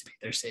place to be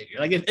their savior.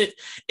 Like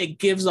it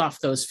gives off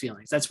those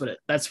feelings. That's what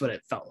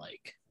it felt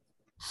like.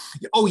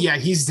 Oh yeah,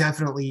 he's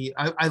definitely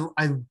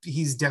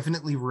he's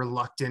definitely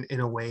reluctant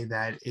in a way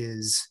that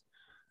is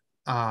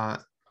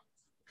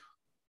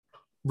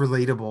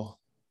relatable.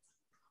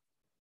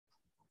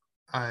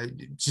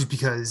 Just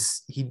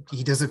because he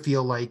doesn't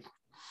feel like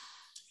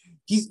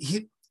he's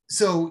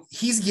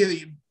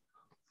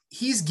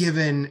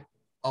given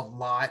a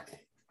lot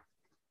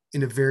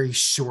in a very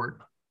short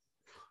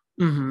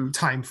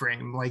time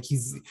frame. Like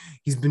he's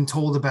been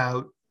told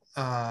about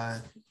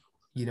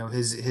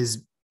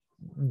his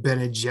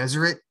Bene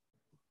Gesserit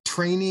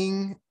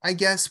training, I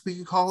guess we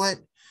could call it,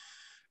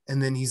 and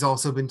then he's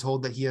also been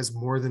told that he has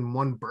more than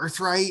one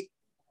birthright.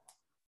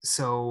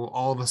 So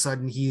all of a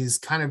sudden he's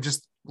kind of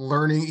just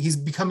learning, he's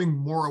becoming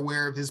more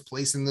aware of his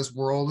place in this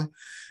world,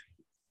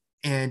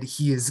 and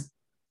he is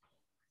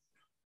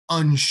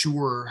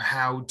unsure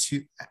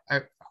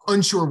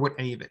what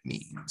any of it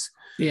means.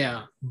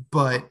 Yeah.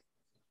 But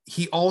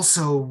he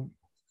also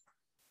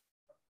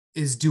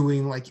is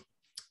doing like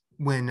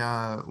when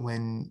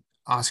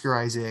Oscar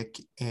Isaac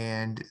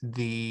and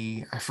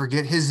I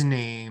forget his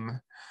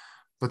name,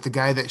 but the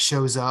guy that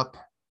shows up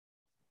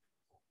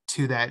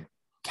to that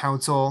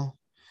council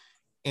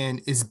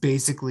and is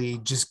basically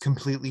just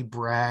completely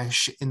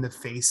brash in the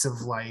face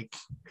of like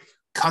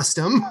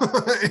custom.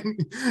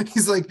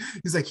 he's like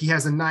he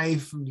has a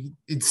knife,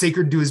 it's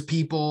sacred to his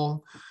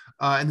people,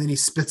 and then he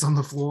spits on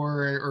the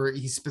floor, or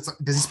does he spit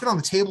on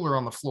the table or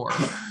on the floor?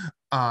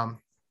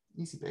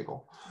 Easy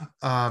bagel.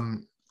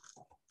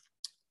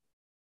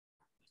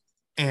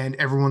 And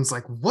everyone's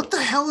like, what the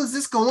hell is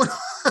this going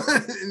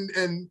on?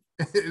 and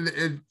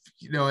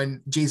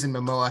Jason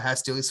Momoa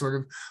has to sort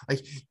of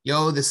like,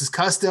 yo, this is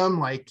custom,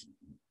 like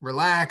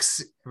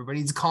relax, everybody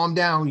needs to calm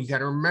down. You got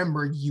to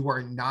remember, you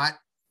are not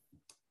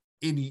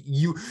in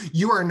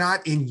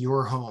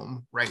your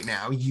home right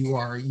now. You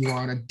are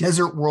on a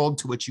desert world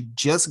to which you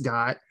just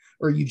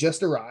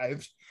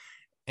arrived,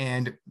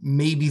 and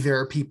maybe there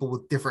are people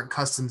with different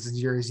customs than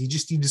yours. You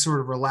just need to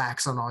sort of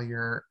relax on all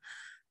your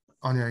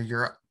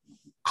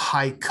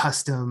high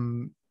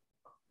custom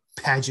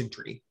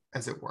pageantry,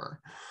 as it were.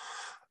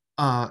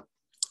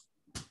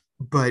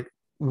 But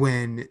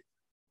when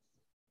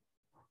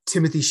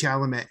Timothy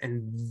Chalamet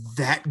and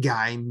that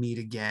guy meet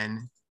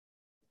again,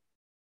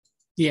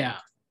 yeah,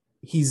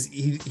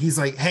 he's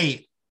like,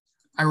 hey,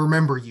 I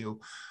remember you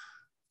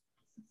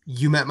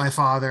met my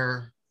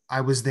father,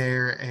 I was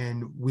there,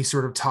 and we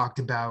sort of talked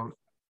about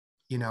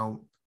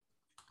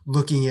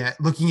looking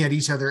at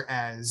each other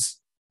as,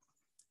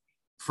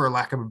 for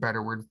lack of a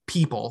better word,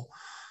 people,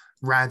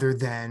 rather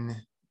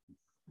than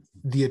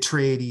the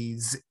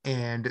Atreides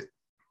and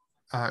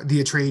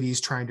the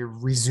Atreides trying to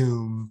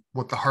resume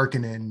what the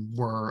Harkonnen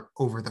were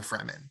over the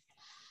Fremen.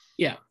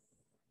 Yeah.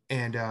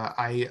 And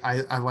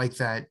I like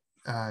that.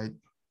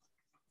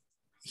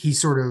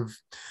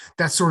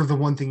 That's sort of the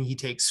one thing he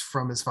takes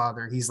from his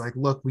father. He's like,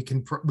 look, we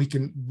can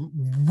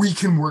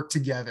work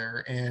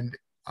together, and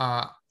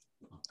I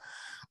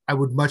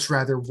would much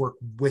rather work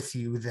with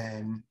you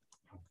than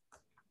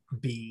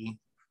be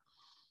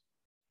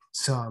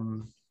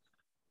some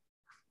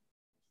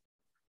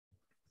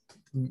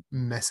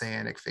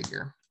messianic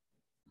figure,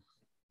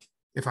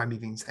 if I'm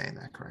even saying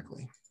that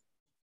correctly.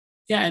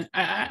 Yeah, and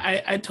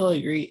I totally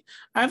agree.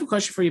 I have a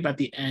question for you about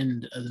the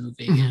end of the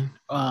movie again,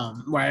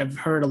 where I've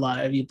heard a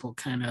lot of people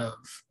kind of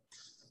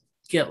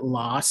get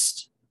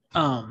lost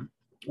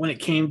when it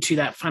came to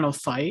that final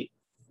fight.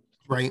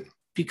 Right.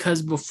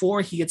 Because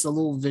before he gets a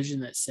little vision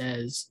that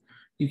says,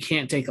 you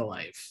can't take a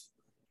life.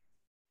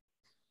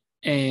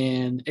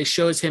 And it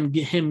shows him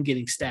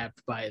getting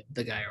stabbed by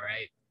the guy,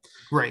 right?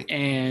 Right.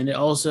 And it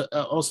also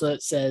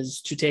it says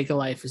to take a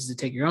life is to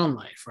take your own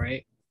life,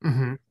 right?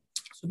 Mm-hmm.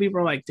 So people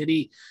are like, did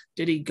he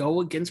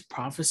go against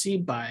prophecy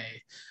by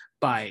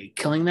by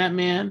killing that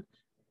man.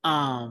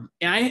 And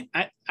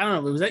I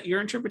don't know, was that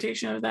your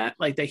interpretation of that?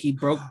 Like that he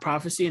broke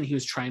prophecy and he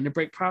was trying to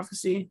break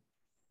prophecy?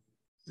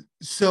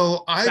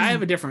 So I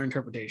have a different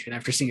interpretation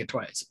after seeing it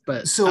twice,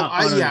 but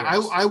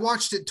I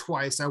watched it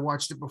twice. I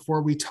watched it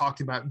before we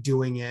talked about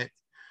doing it,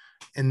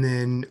 and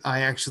then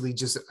I actually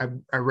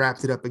I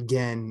wrapped it up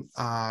again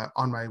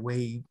on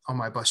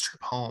my bus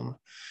trip home,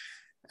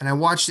 and I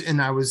watched it, and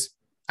I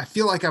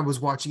feel like I was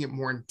watching it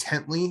more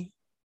intently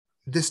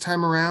this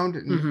time around,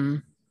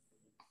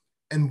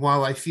 and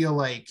while I feel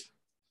like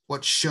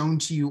what's shown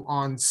to you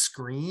on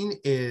screen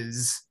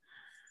is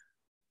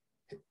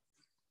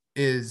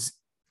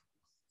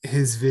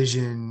his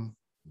vision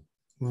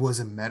was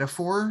a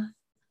metaphor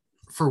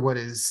for what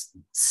is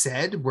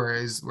said,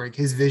 whereas like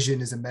his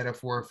vision is a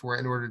metaphor for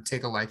in order to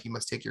take a life, you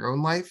must take your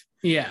own life.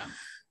 Yeah.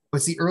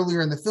 But see,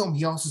 earlier in the film,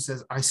 he also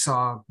says, I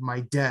saw my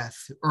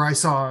death, or I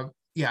saw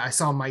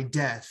my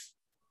death,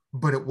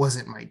 but it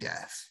wasn't my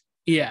death.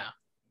 Yeah.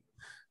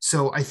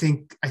 So I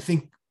think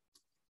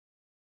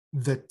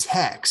the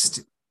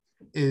text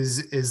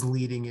is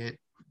leading it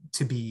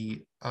to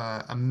be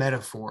a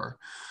metaphor.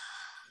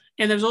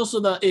 And there's also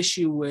the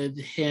issue with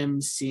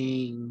him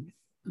seeing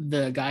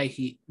the guy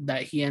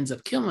that he ends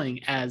up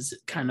killing as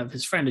kind of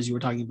his friend, as you were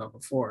talking about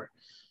before.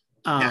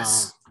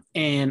 Yes.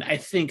 And I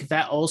think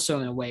that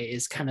also in a way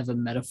is kind of a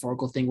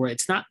metaphorical thing where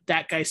it's not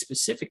that guy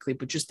specifically,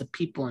 but just the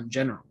people in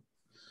general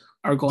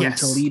are going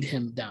to lead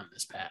him down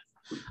this path.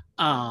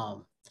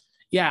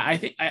 I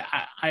think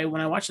I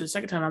when I watched it the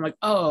second time, I'm like,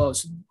 oh,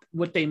 so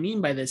what they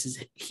mean by this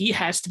is he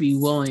has to be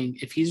willing,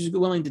 if he's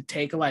willing to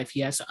take a life, he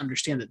has to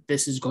understand that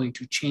this is going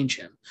to change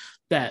him.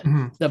 That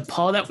the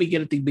Paul that we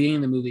get at the beginning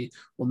of the movie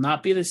will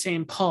not be the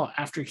same Paul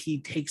after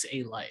he takes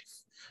a life,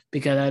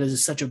 because that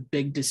is such a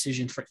big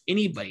decision for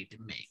anybody to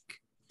make.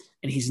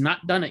 And he's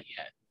not done it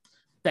yet.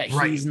 That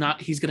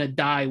he's going to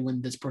die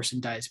when this person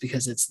dies,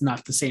 because it's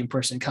not the same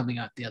person coming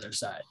out the other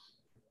side.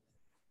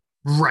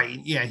 Right.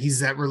 Yeah. He's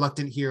that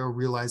reluctant hero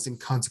realizing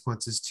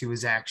consequences to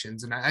his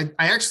actions. And I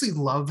actually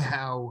love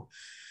how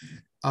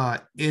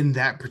in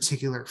that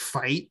particular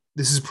fight,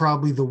 this is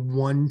probably the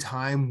one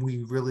time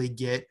we really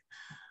get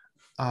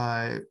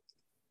Jedi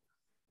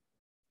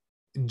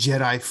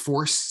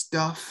Force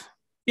stuff.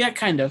 Yeah,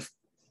 kind of.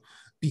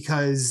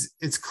 Because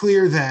it's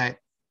clear that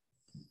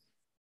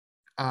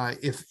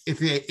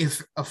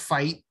if a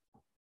fight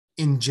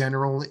in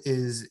general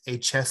is a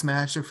chess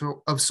match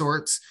of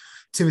sorts,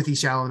 Timothy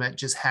Chalamet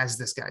just has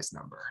this guy's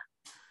number.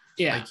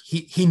 Yeah. Like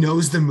he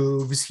knows the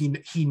moves.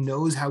 He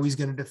knows how he's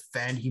going to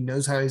defend. He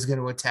knows how he's going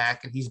to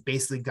attack. And he's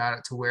basically got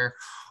it to where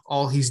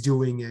all he's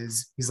doing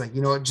is he's like,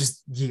 you know what,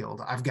 just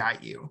yield. I've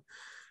got you.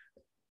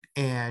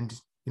 And,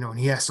 you know, and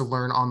he has to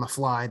learn on the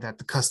fly that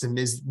the custom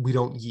is we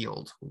don't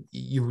yield.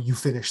 You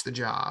finish the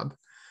job.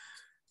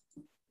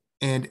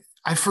 And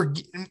I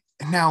forget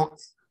now,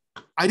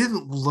 I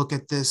didn't look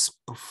at this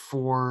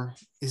before.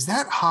 Is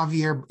that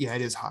Javier? Yeah,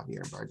 it is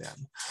Javier Bardem.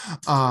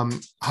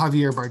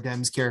 Javier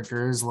Bardem's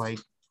character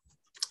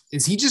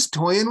is he just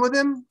toying with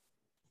him?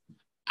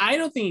 I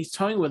don't think he's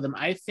toying with him.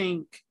 I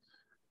think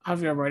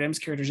Javier Bardem's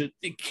character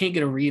can't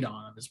get a read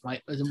on him.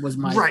 Was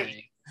my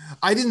thing.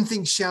 I didn't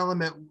think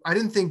Chalamet. I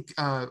didn't think.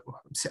 I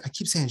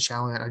keep saying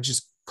Chalamet. I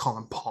just call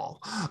him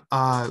Paul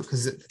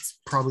because it's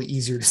probably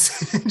easier to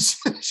say than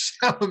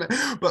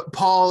Chalamet. But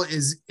Paul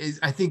is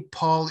I think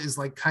Paul is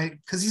like kind of,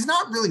 because he's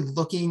not really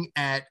looking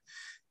at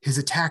his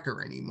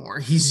attacker anymore.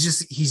 He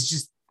just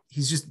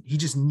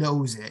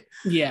knows it.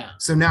 Yeah.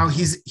 So now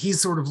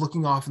he's sort of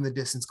looking off in the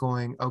distance,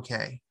 going,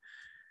 okay,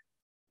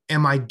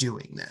 am I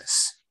doing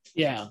this?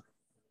 Yeah.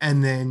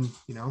 And then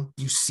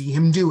you see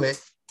him do it,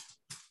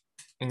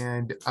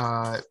 and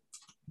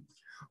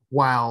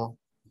while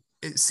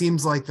it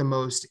seems like the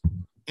most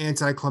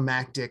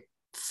anticlimactic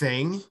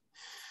thing,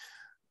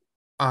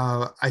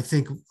 I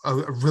think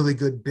a really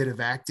good bit of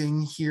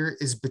acting here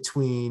is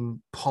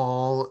between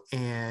Paul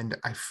and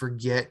I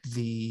forget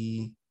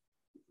the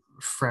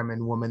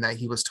Fremen woman that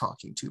he was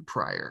talking to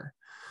prior.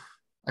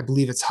 I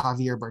believe it's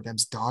Javier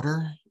Bardem's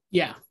daughter.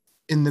 Yeah.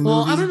 In the movie.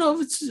 Well, I don't know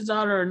if it's his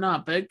daughter or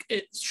not, but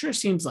it sure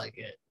seems like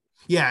it.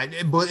 Yeah,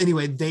 but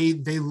anyway, they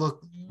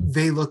look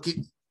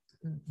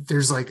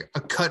there's like a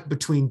cut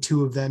between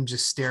two of them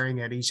just staring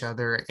at each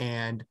other,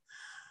 and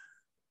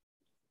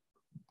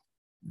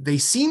they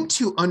seem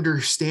to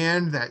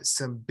understand that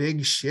some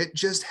big shit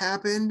just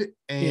happened,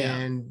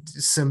 and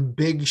some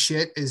big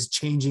shit is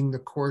changing the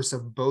course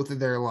of both of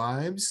their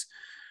lives.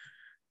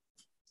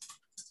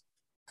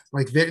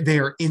 Like they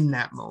are in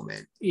that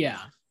moment. Yeah.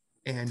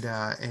 And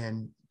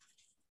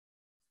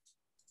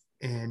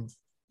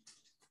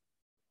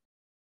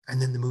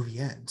then the movie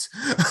ends,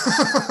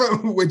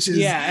 which is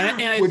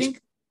and I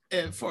think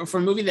for a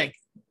movie that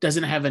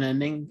doesn't have an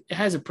ending, it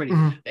has a pretty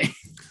good ending.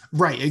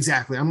 Right,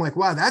 exactly. I'm like,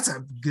 wow, that's a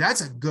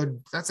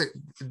good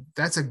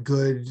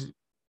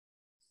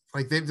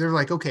like they're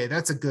like, okay,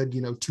 that's a good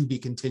to be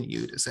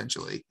continued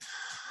essentially.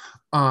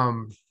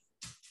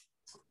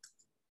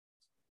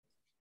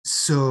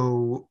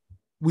 So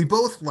we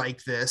both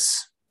like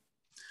this.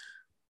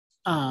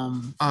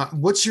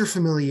 What's your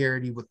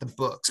familiarity with the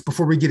books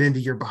before we get into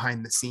your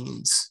behind the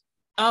scenes?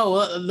 Oh,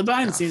 well, the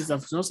behind the scenes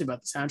stuff is mostly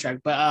about the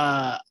soundtrack,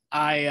 but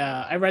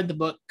I read the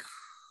book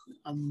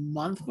a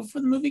month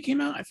before the movie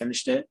came out. I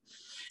finished it.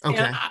 Okay.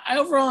 And I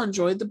overall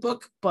enjoyed the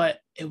book, but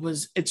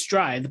it's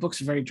dry. The book's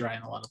very dry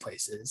in a lot of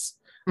places.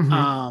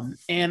 Mm-hmm.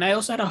 And I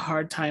also had a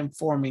hard time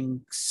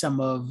forming some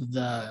of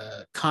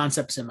the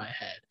concepts in my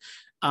head.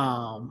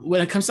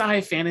 When it comes to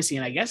high fantasy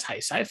and I guess high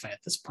sci-fi at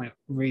this point,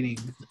 reading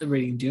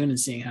Dune and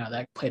seeing how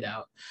that played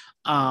out.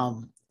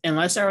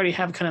 Unless I already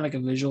have kind of like a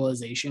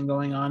visualization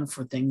going on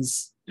for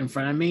things in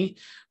front of me,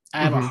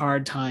 I have a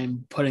hard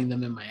time putting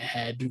them in my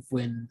head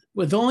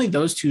with only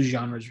those two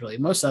genres, really.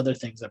 Most other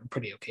things I'm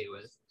pretty okay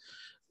with.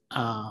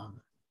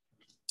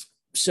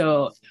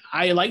 So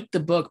I liked the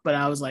book, but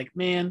I was like,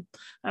 man,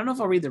 I don't know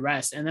if I'll read the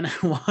rest. And then I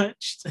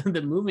watched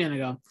the movie and I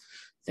go, I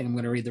think I'm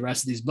going to read the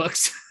rest of these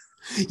books.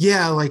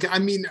 Yeah, like I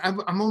mean,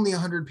 I'm only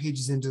 100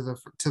 pages into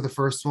the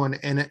first one,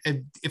 and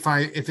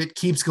if it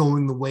keeps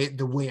going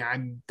the way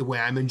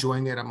I'm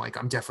enjoying it, I'm like,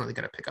 I'm definitely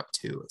going to pick up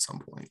 2 at some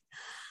point.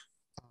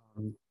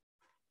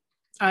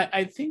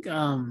 I think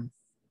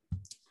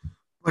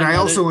but I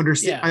also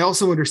understand. Yeah. I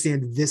also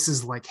understand this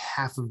is like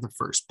half of the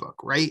first book,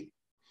 right?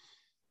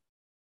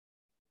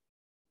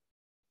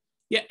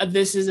 Yeah,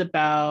 this is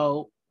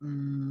about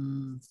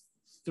probably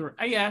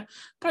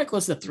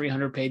close to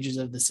 300 pages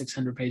of the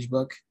 600-page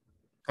book.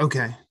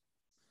 Okay.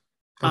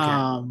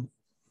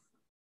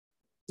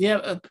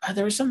 Yeah,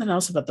 there was something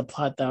else about the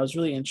plot that was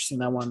really interesting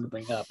that I wanted to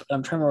bring up.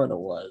 I'm trying to remember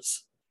what it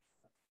was.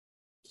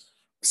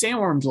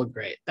 Sandworms look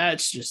great. I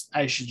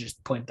should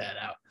just point that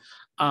out.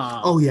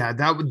 Oh yeah,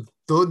 that would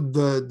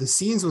the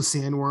scenes with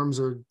sandworms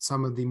are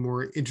some of the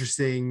more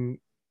interesting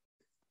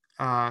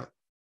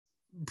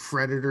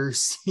predator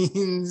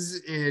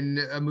scenes in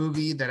a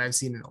movie that I've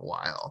seen in a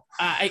while.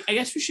 I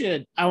guess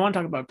I want to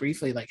talk about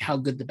briefly like how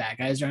good the bad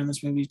guys are in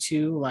this movie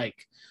too.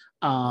 Like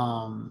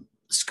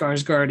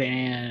Skarsgård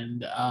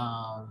and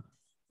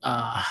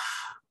why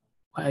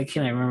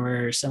can't I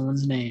remember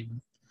someone's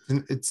name?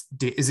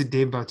 Is it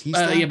Dave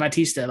Bautista? Yeah,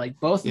 Bautista. Like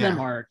both of them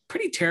are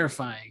pretty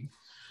terrifying.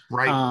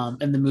 Right.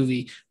 In the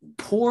movie.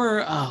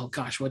 Poor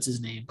what's his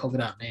name? Polka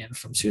Dot Man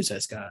from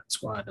Suicide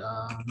Squad.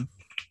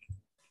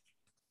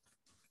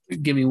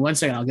 Give me 1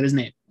 second. I'll get his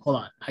name. Hold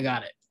on. I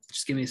got it.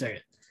 Just give me a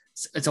second.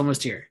 It's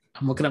almost here.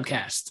 I'm looking up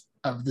cast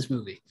of this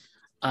movie.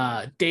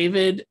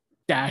 David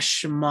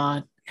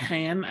Dashmahan.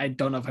 I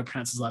don't know if I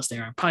pronounced his last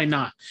name right. Probably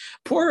not.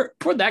 Poor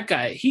that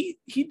guy. He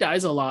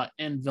dies a lot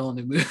in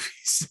Villeneuve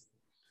movies.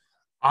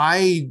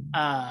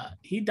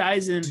 He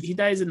dies in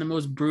the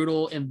most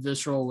brutal and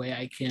visceral way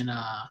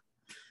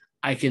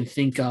I can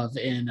think of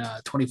in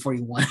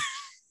 2041.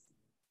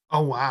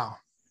 Oh wow.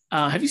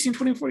 Have you seen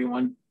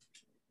 2041?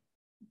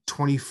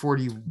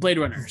 2040 Blade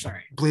Runner,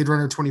 sorry. Blade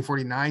Runner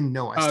 2049.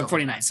 No, I still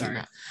 49, sorry.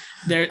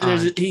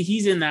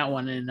 He's in that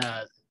one, and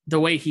the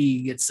way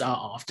he gets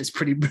offed is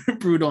pretty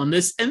brutal. And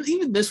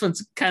even this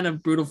one's kind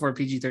of brutal for a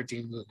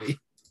PG-13 movie.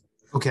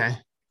 Okay.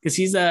 Because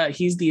he's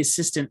the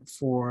assistant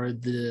for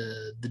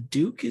the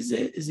Duke.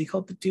 Is he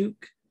called the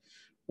Duke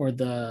or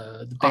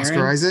the Baron?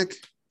 Oscar Isaac?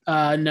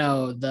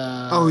 No,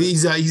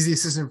 he's the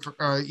assistant for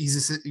you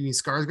mean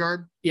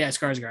Skarsgård? Yeah,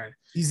 Skarsgård.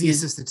 He's the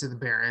assistant to the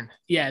Baron.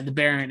 Yeah, the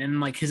Baron, and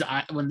like his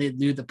eye when they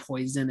do the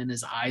poison and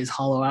his eyes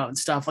hollow out and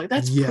stuff like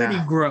that's pretty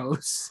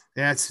gross.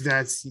 That's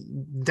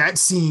that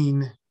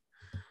scene.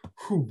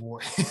 Oh boy,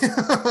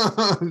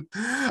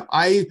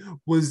 I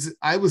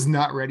was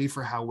not ready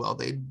for how well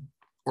they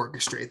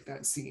orchestrate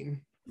that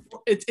scene.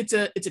 It's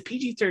a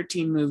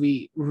PG-13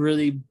 movie,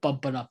 really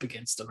bumping up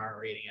against an R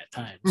rating at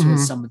times with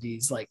some of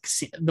these like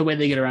the way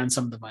they get around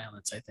some of the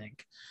violence. I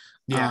think.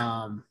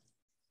 Yeah.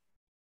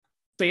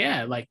 But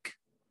yeah, like.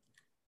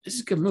 This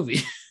is a good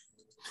movie.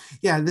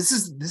 Yeah, this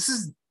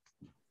is.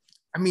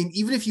 I mean,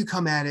 even if you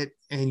come at it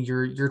and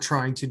you're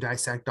trying to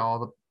dissect all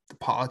the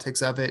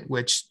politics of it,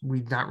 which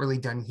we've not really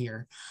done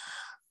here,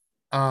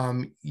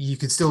 you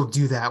could still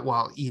do that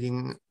while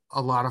eating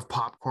a lot of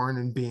popcorn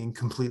and being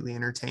completely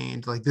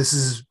entertained. Like this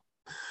is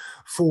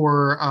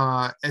for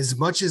as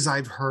much as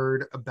I've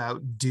heard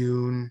about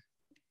Dune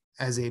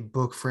as a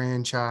book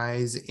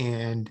franchise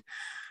and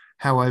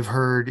how I've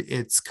heard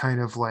it's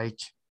kind of like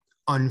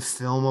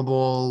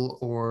unfilmable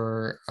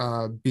or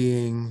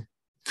being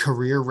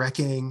career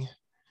wrecking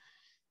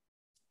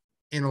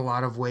in a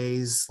lot of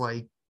ways,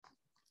 like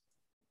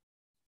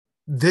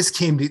this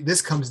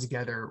comes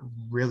together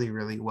really,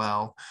 really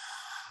well.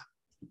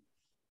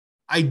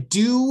 I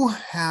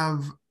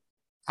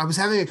was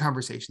having a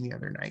conversation the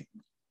other night,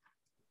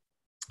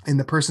 and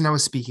the person I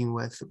was speaking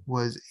with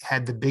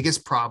had the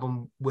biggest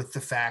problem with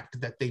the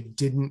fact that they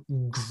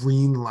didn't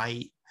green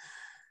light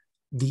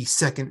the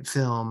second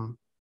film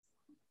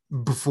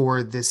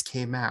before this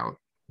came out.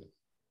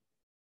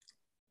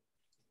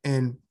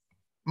 And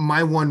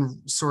my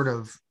one sort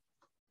of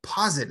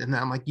posit, and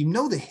I'm like,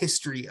 the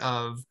history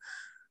of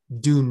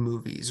Dune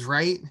movies,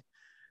 right?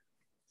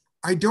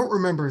 I don't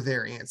remember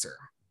their answer,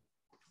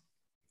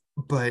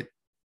 but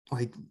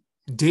like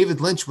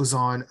David Lynch was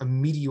on a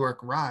meteoric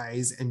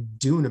rise, and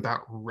Dune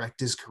about wrecked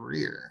his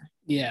career.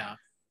 Yeah.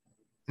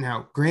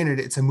 Now, granted,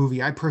 it's a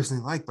movie I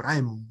personally like, but I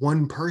am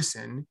one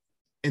person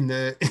in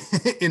the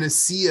in a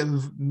sea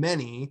of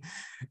many,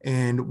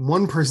 and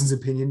one person's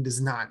opinion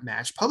does not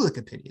match public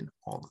opinion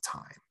all the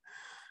time.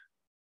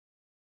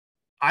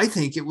 I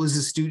think it was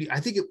a studio. I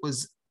think it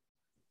was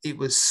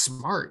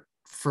smart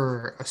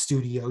for a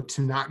studio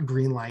to not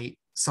greenlight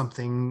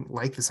something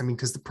like this. I mean,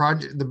 because the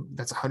project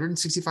that's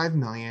 165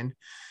 million.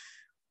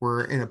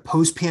 We're in a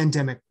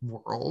post-pandemic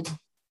world.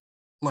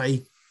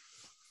 Like,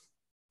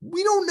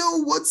 we don't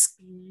know what's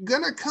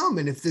gonna come,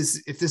 and if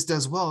this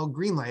does well,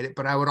 greenlight it.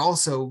 But I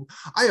also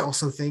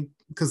think,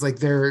 because like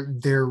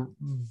their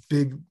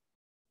big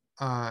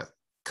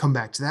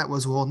comeback to that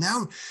was, well,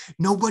 now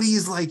nobody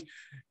is like,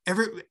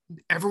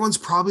 everyone's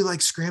probably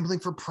like scrambling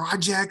for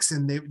projects,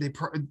 and they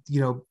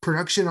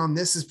production on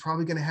this is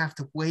probably going to have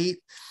to wait.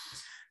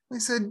 I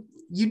said,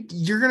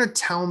 you're going to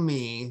tell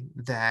me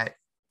that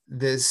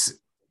this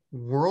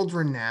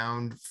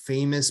world-renowned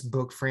famous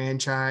book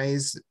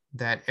franchise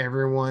that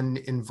everyone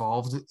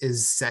involved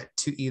is set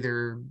to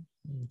either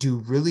do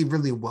really,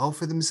 really well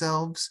for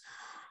themselves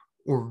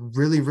or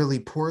really, really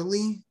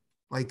poorly?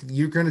 Like,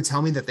 you're going to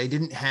tell me that they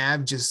didn't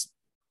have just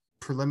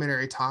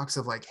preliminary talks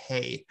of like,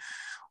 hey,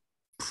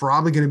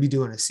 probably going to be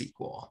doing a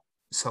sequel,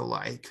 so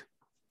like,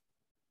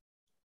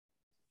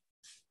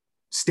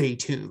 stay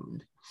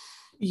tuned.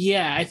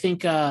 Yeah, I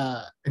think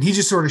and he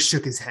just sort of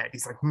shook his head.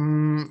 He's like,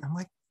 I'm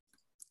like,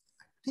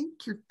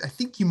 I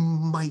think you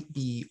might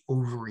be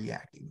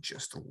overreacting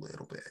just a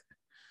little bit.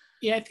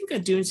 Yeah, I think a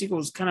Dune sequel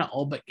was kind of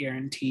all but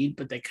guaranteed,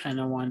 but they kind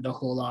of wanted to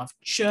hold off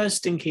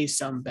just in case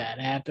something bad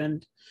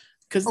happened,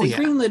 because they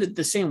greenlit it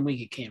the same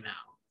week it came out.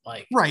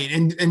 Like, right,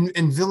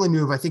 and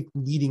Villeneuve, I think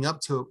leading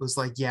up to it was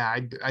like, yeah,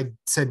 I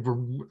said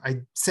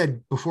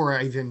before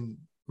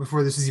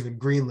this is even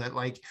greenlit,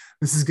 like,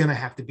 this is gonna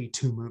have to be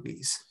 2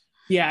 movies.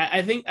 Yeah,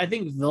 I think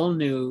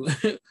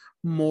Villeneuve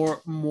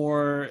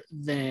more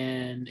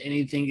than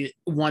anything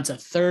wants a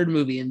 3rd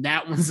movie, and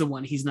that one's the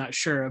one he's not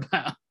sure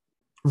about.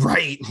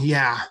 Right.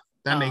 Yeah,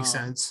 that makes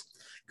sense.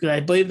 Because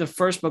I believe the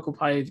first book will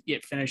probably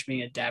get finished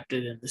being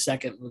adapted in the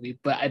 2nd movie,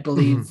 but I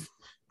believe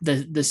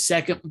the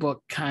 2nd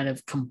book kind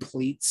of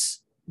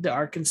completes the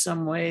arc in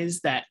some ways,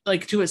 that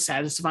like to a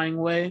satisfying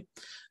way,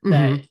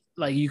 that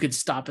like you could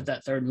stop at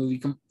that 3rd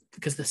movie,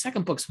 because the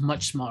 2nd book's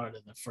much smaller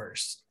than the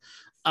first.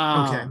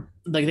 Like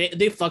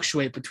they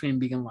fluctuate between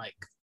being like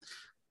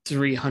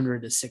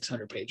 300 to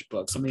 600 page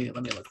books. Let me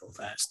look real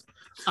fast.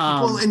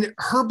 Well, and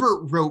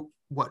Herbert wrote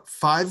what,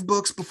 5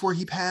 books before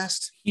he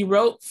passed? He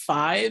wrote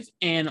 5,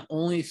 and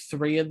only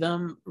 3 of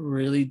them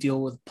really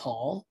deal with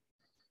Paul.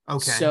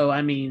 Okay. So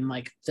I mean,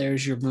 like,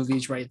 there's your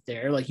movies right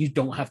there. Like, you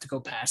don't have to go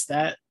past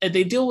that. And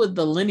they deal with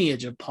the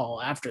lineage of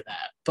Paul after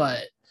that.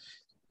 But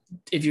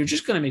if you're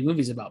just going to make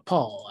movies about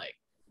Paul, like,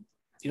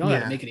 you don't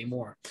got to make any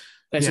more.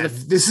 Okay, yeah,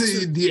 so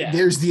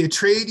there's the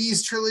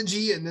Atreides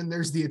trilogy, and then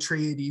there's the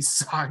Atreides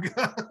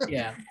saga.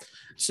 Yeah.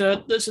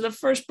 So the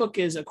first book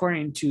is,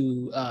 according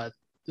to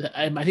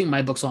I think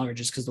my book's longer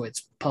just because the way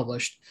it's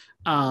published.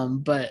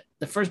 But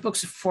the first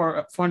book's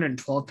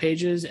 412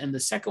 pages, and the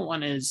second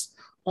one is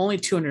only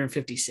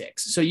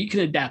 256. So you can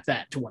adapt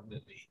that to one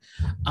movie.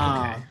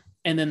 Okay.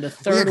 And then the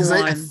third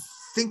one, I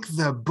think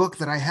the book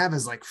that I have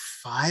is like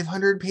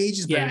 500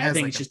 pages, but it has, I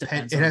think, like, it just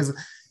depends.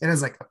 It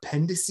has like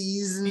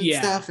appendices and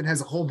stuff. It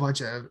has a whole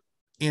bunch of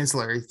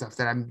ancillary stuff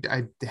that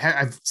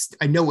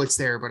I know what's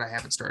there, but I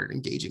haven't started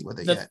engaging with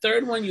it yet. The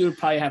third one you would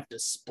probably have to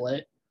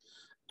split.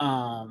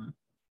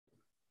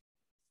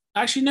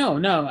 Actually, no,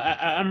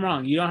 I'm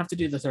wrong. You don't have to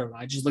do the third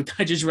one. I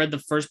just read the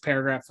first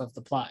paragraph of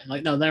the plot, and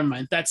like, no, never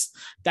mind. That's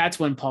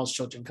when Paul's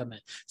children come in.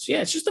 So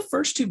yeah, it's just the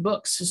first 2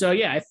 books. So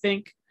yeah, I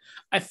think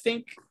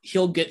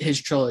he'll get his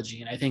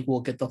trilogy, and I think we'll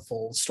get the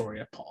full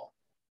story of Paul.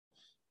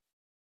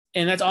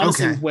 And that's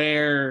honestly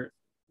where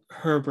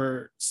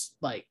Herbert's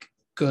like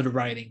good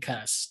writing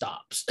kind of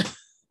stops.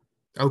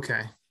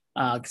 Okay.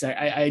 Because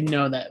I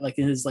know that, like,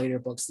 in his later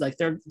books, like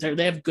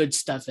they have good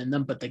stuff in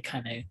them, but they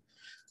kind of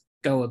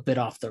go a bit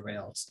off the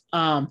rails.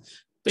 But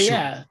sure.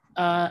 Yeah,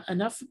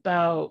 enough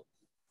about.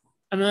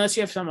 I mean, unless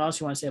you have something else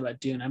you want to say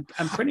about Dune, I'm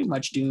pretty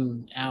much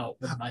Dune out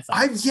with my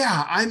thoughts.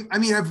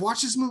 I've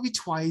watched this movie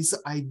twice.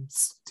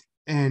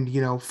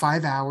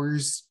 5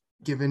 hours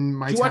given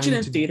my time. Did you watch it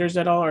in theaters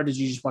at all, or did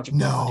you just watch it?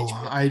 No,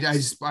 I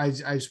just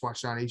watched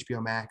it on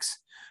HBO Max.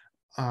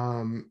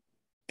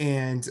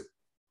 And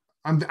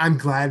I'm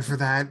glad for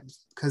that,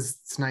 because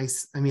it's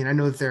nice. I mean, I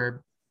know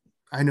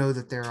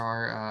that there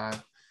are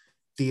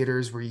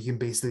theaters where you can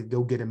basically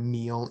go get a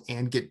meal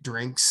and get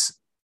drinks.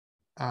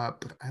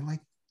 But I like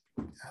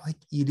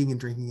eating and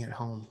drinking at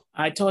home.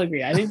 I totally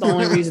agree. I think the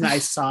only reason I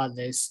saw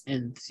this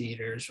in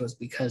theaters was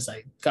because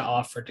I got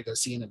offered to go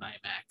see it in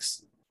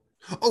IMAX.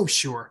 Oh,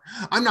 sure.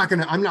 I'm not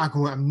going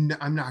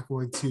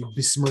to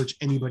besmirch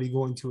anybody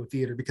going to a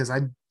theater, because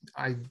I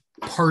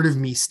part of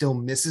me still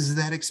misses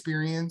that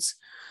experience,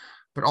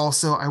 but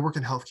also I work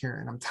in healthcare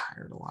and I'm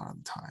tired a lot of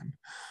the time.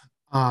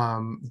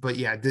 But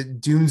yeah, the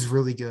Dune's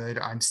really good.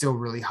 I'm still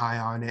really high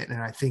on it,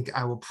 and I think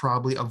I will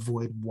probably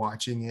avoid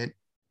watching it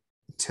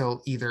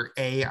till either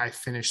A, I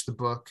finish the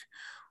book,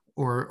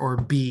 or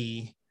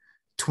B,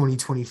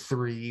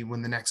 2023,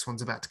 when the next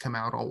one's about to come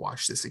out, I'll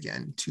watch this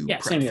again to Yeah,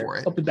 same prep here. for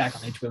it. I'll be back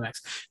on HBO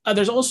Max.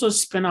 There's also a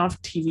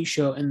spin-off TV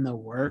show in the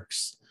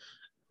works,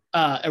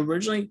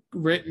 originally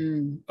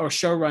written or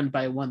show run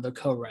by one of the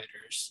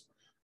co-writers.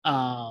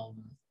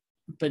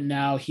 But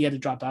now he had to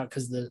drop out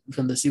because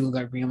from the sequel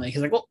got greenlit.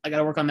 He's like, well, I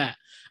gotta work on that.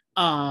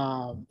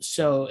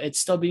 So it's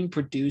still being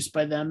produced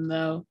by them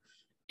though.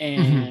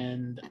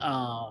 And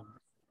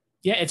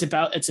yeah, it's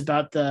about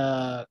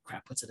the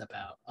crap, what's it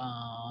about?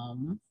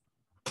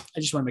 I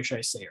just want to make sure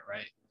I say it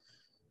right.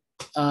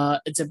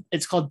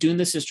 It's called Dune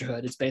the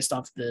Sisterhood. It's based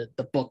off the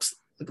books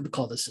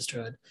called The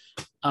Sisterhood.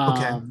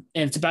 And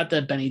it's about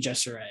the Bene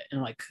Gesserit,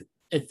 and like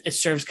it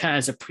serves kind of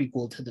as a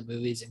prequel to the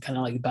movies and kind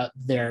of like about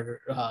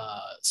their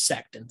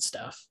sect and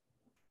stuff.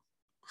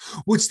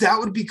 Which that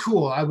would be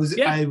cool. I'm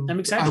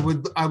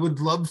excited. I would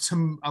love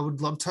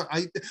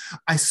to.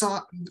 I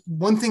saw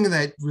one thing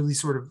that really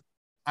sort of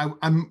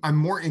I'm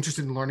more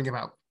interested in learning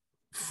about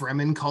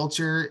Fremen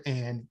culture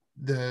and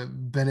the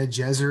Bene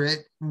Gesserit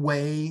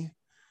way.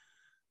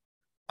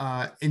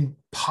 I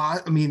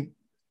mean,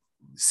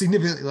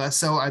 significantly less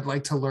so. I'd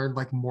like to learn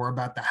like more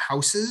about the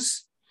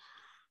houses,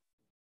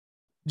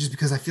 just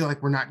because I feel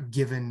like we're not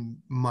given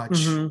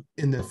much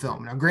in the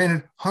film. Now,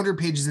 granted, 100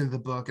 pages into the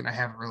book, and I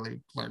haven't really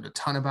learned a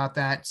ton about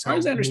that. So, as far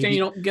as I understand,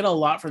 you don't get a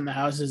lot from the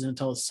houses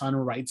until Son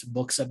writes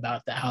books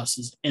about the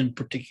houses in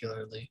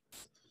particularly.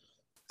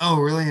 Oh,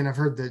 really? And I've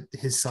heard that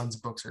his son's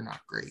books are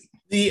not great.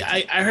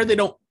 I heard they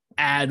don't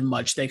add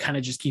much. They kind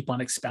of just keep on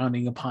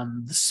expounding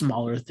upon the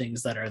smaller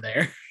things that are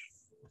there.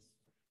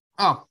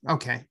 Oh,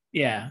 okay.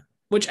 Yeah.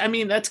 Which, I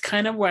mean, that's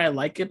kind of what I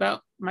like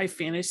about my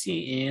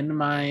fantasy and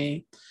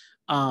my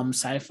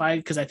sci-fi,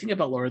 because I think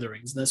about Lord of the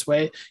Rings this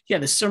way. Yeah,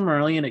 the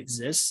Silmarillion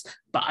exists,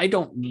 but I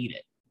don't need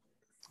it.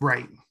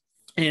 Right.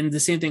 And the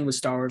same thing with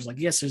Star Wars. Like,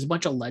 yes, there's a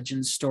bunch of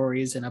legend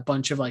stories and a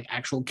bunch of like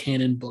actual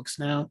canon books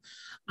now.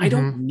 I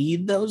don't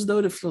need those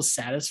though to feel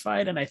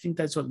satisfied. And I think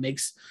that's what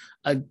makes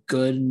a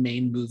good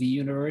main movie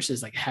universe,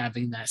 is like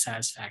having that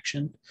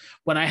satisfaction.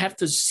 When I have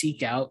to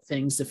seek out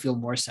things to feel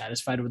more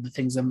satisfied with the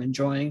things I'm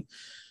enjoying,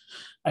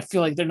 I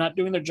feel like they're not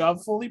doing their job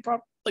fully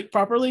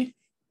properly.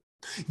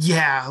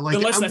 Yeah, like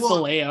unless that's the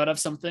layout of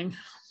something.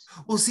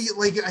 Well, see,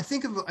 like I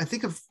think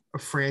of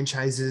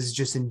franchises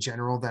just in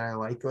general that I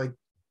like. Like,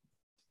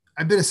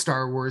 I've been a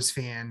Star Wars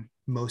fan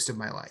most of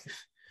my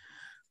life.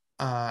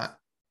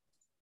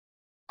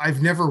 I've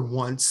never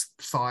once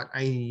thought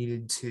I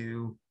needed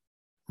to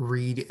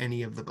read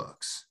any of the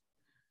books.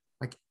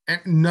 Like,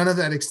 none of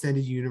that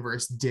extended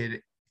universe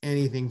did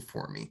anything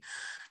for me.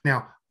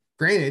 Now,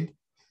 granted,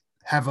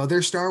 have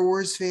other Star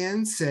Wars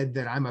fans said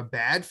that I'm a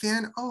bad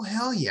fan? Oh,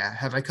 hell yeah.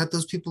 Have I cut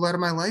those people out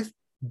of my life?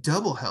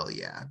 Double hell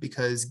yeah,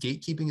 because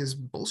gatekeeping is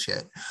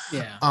bullshit.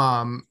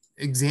 Yeah.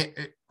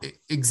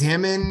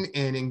 Examine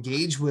and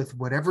engage with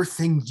whatever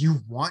thing you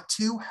want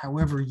to,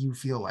 however you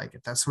feel like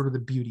it. That's sort of the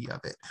beauty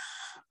of it.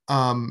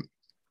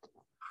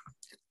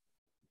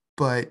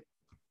 But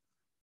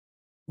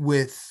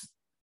with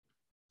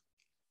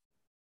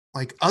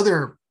like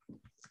other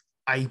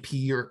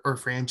IP or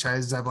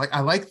franchises, I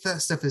like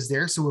that stuff is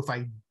there. So if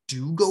I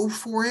do go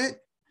for it,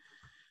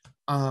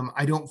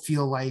 I don't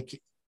feel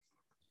like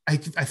I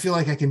feel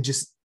like I can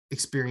just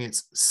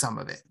experience some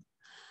of it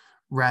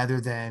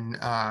rather than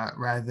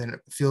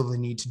feel the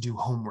need to do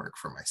homework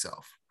for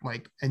myself.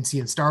 Like, and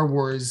seeing Star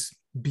Wars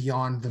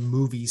beyond the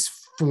movies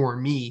for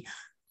me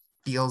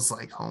feels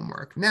like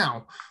homework.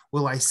 Now,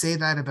 will I say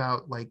that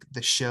about like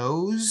the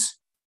shows?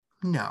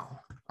 No,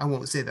 I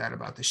won't say that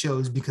about the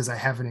shows, because I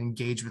haven't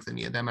engaged with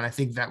any of them. And I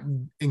think that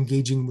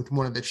engaging with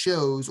one of the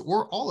shows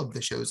or all of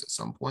the shows at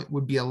some point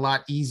would be a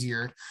lot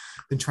easier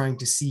than trying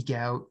to seek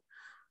out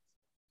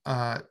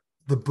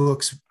the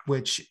books,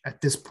 which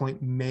at this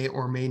point may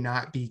or may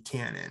not be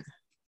canon.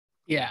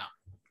 Yeah.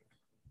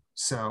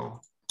 So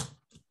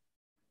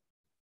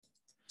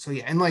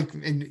yeah,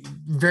 and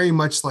very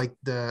much like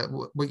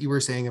what you were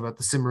saying about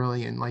the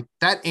Silmarillion, like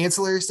that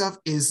ancillary stuff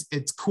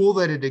it's cool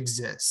that it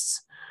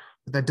exists,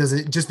 but that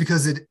doesn't, just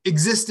because it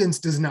existence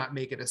does not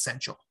make it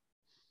essential.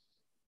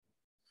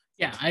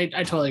 Yeah, I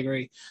totally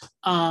agree.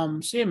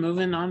 So yeah,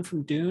 moving on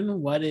from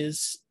Dune, what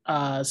is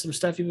some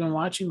stuff you've been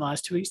watching the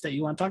last 2 weeks that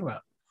you want to talk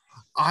about?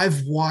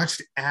 I've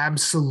watched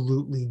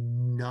absolutely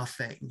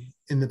nothing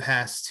in the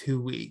past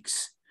 2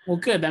 weeks. Well,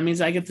 good. That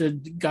means I get to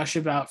gush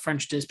about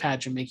French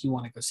Dispatch and make you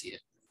want to go see it.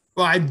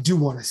 Well, I do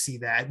want to see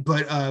that,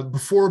 but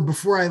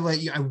before I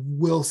let you, I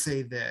will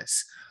say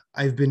this: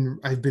 I've been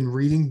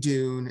reading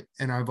Dune,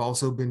 and I've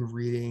also been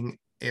reading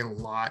a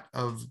lot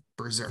of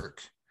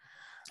Berserk.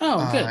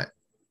 Oh, good.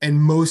 And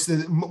most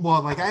of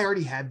like I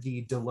already had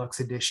the deluxe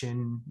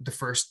edition, the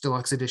first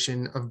deluxe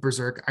edition of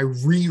Berserk. I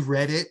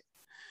reread it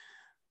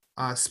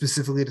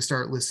specifically to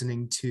start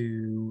listening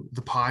to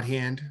the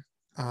Podhand,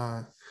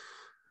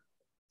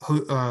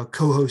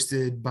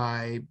 co-hosted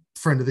by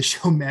friend of the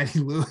show Maddie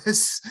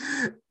Lewis.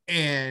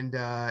 and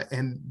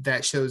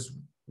that shows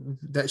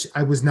that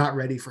I was not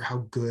ready for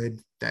how good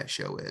that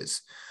show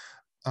is.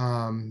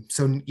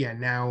 So yeah,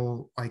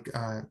 now like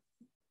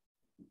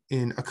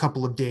in a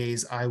couple of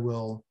days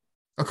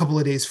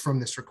from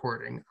this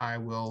recording, I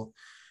will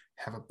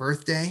have a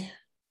birthday,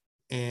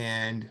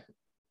 and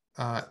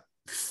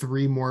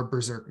 3 more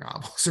Berserk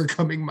novels are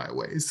coming my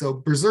way. So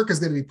Berserk is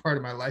going to be part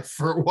of my life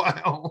for a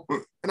while,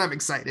 and I'm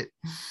excited.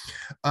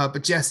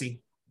 But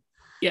Jesse,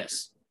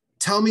 yes,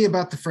 tell me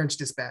about The French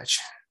Dispatch.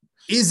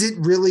 Is it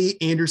really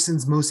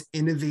Anderson's most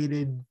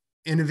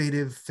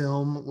innovative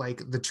film,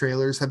 like the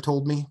trailers have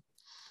told me?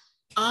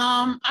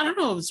 I don't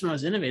know if it's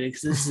most innovative,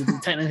 because this is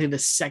technically the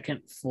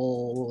second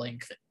full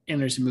length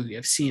Anderson movie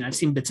I've seen. I've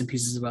seen bits and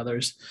pieces of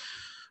others,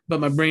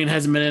 but my brain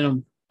hasn't been in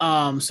them.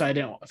 So I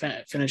didn't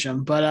finish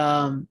them. But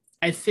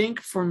I think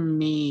for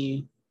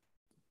me,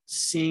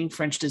 seeing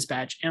French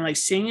Dispatch and like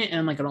seeing it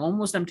in like an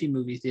almost empty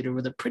movie theater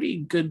with a pretty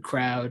good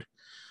crowd,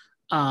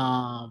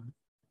 I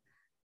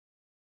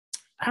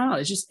don't know.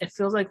 It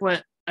feels like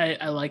what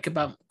I like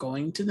about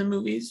going to the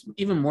movies,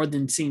 even more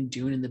than seeing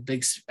Dune and the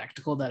big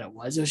spectacle that it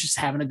was. It was just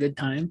having a good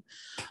time.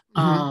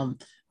 Mm-hmm.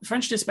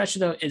 French Dispatch,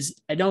 though, is,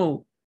 I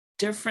know,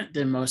 different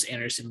than most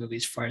Anderson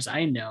movies, as far as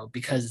I know,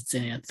 because it's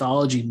an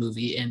anthology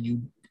movie, and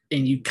you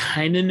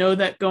kind of know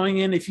that going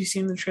in if you've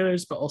seen the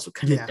trailers, but also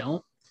kind of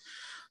don't.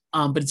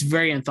 But it's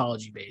very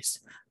anthology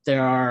based.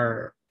 There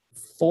are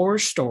 4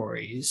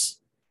 stories,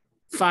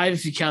 5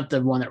 if you count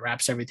the one that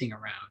wraps everything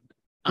around.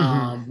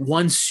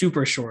 One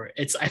super short.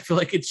 I feel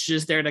like it's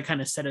just there to kind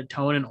of set a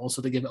tone and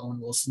also to give Owen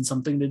Wilson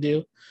something to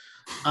do.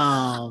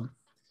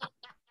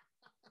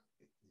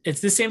 It's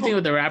the same thing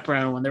with the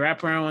wraparound one. The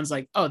wraparound one's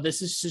like, oh,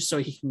 this is just so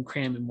he can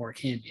cram in more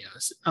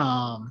cameos.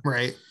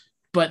 Right.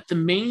 But the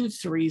main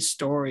 3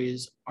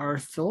 stories are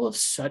full of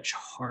such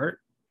heart.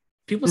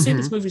 People say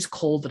this movie's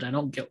cold, and I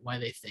don't get why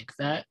they think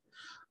that.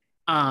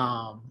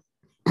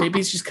 Maybe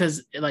it's just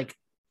because like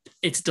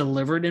it's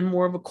delivered in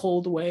more of a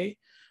cold way.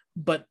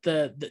 But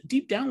the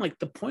deep down, like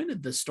the point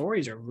of the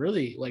stories are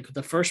really like,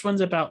 the first one's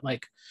about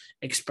like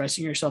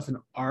expressing yourself in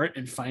art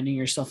and finding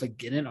yourself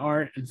again in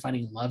art and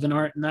finding love in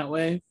art in that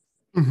way.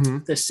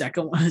 The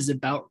second one is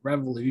about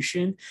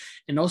revolution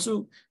and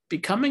also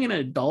becoming an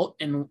adult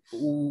and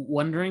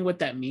wondering what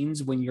that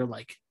means when you're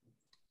like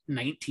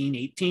 19,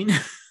 18.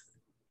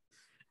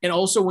 And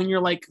also when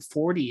you're like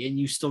 40 and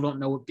you still don't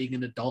know what being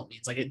an adult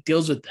means. Like, it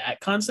deals with that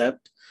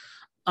concept.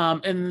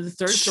 And the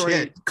third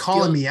story,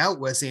 calling me out,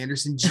 Wes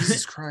Anderson,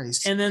 Jesus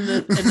Christ. and then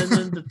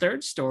the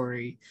third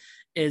story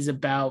is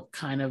about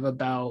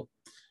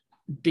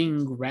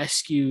being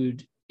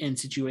rescued in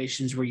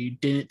situations where you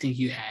didn't think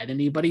you had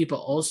anybody, but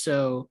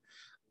also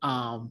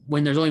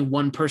when there's only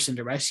one person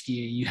to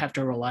rescue, you have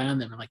to rely on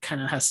them, and like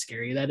kind of how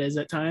scary that is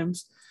at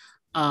times.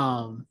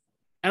 I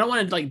don't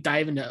want to like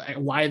dive into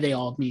why they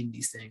all mean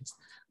these things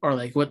or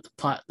like what the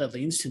plot that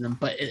leads to them,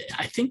 but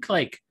I think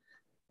like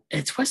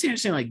it's Wes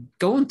Anderson like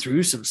going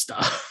through some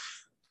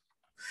stuff.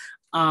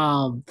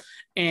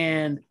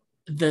 And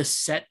the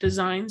set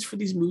designs for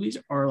these movies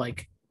are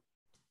like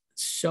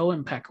so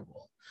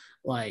impeccable.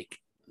 Like,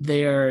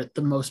 they're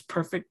the most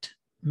perfect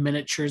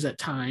miniatures at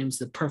times,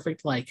 the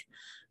perfect like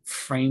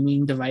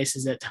framing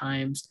devices at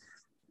times.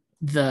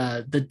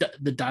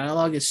 The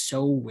dialogue is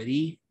so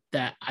witty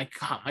that I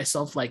caught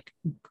myself like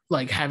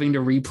having to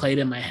replay it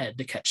in my head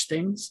to catch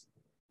things.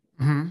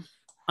 And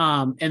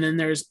then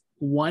there's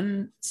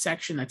one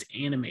section that's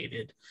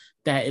animated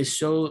that is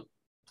so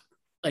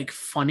like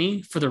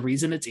funny for the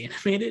reason it's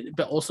animated,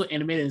 but also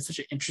animated in such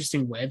an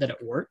interesting way that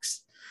it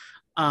works.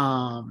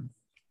 I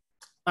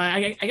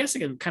guess I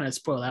can kind of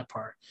spoil that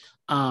part.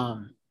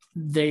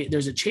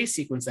 There's a chase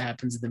sequence that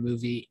happens in the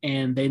movie,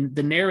 and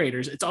the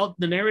narrators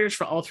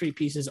for all 3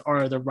 pieces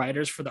are the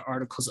writers for the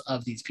articles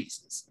of these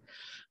pieces.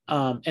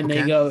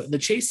 They go, the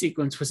chase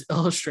sequence was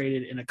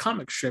illustrated in a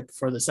comic strip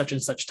for the such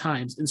and such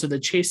times. And so the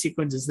chase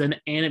sequence is then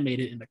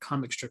animated in the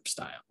comic strip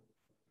style.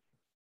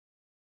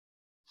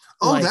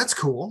 Oh, like, that's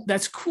cool.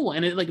 That's cool.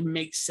 And it like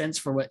makes sense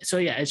for what, so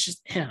yeah, it's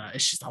just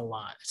a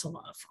lot. It's a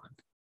lot of fun.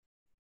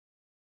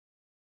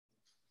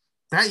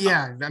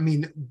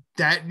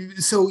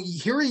 So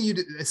hearing you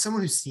as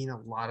someone who's seen a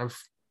lot of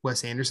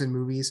Wes Anderson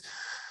movies,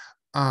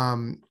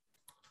 like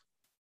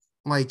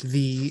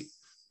the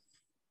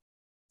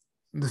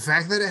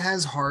fact that it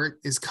has heart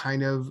is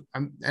kind of,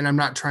 and I'm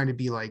not trying to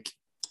be like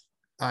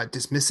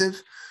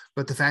dismissive,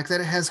 but the fact that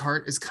it has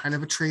heart is kind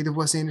of a trait of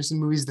Wes Anderson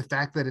movies. The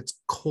fact that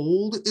it's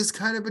cold is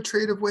kind of a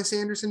trait of Wes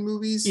Anderson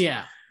movies.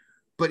 Yeah.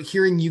 But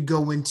hearing you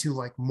go into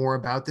like more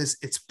about this,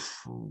 it's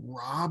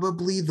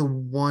probably the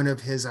one of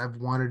his I've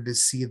wanted to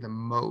see the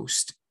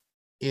most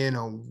in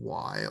a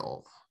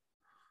while.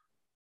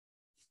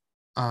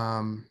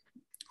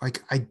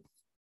 Like I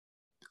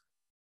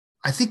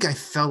think I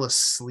fell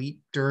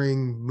asleep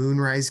during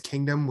Moonrise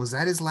Kingdom. Was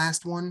that his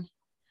last one?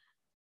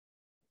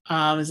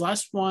 His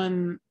last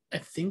one, I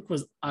think,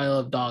 was Isle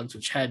of Dogs,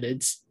 which had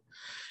its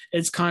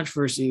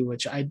controversy,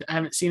 which I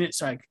haven't seen it,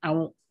 so I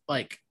won't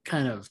like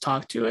kind of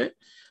talk to it.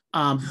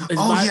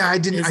 I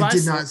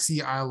did not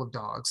see Isle of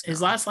Dogs. No.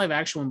 His last live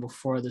action one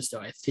before this, though,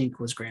 I think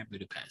was Grand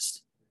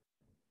Budapest.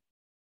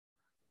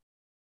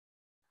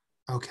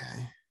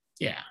 Okay.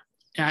 Yeah.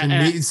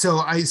 If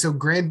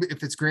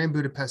it's Grand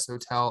Budapest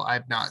Hotel,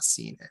 I've not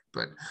seen it,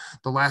 but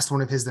the last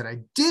one of his that I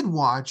did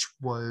watch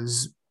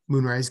was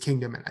Moonrise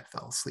Kingdom, and I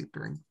fell asleep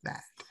during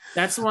that.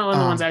 That's one of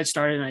the ones I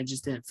started and I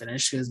just didn't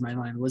finish because my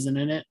mind wasn't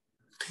in it.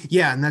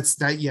 Yeah, and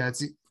that's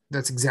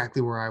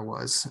exactly where I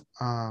was.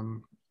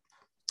 And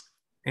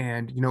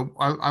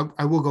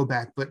I will go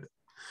back, but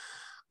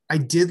I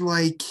did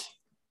like.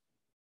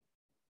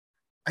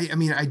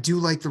 I do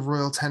like the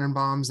Royal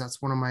Tenenbaums.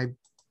 That's one of my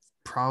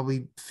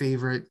probably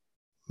favorite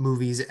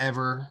movies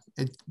ever.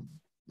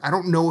 I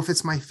don't know if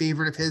it's my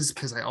favorite of his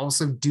because I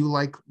also do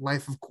like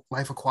Life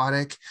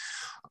Aquatic.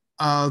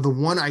 The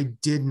one I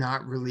did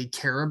not really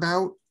care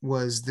about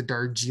was the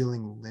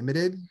Darjeeling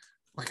Limited.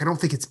 Like, I don't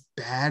think it's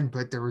bad,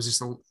 but there was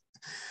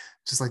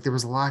there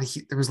was a lot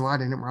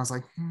in it where I was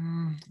like,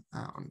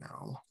 I don't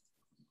know.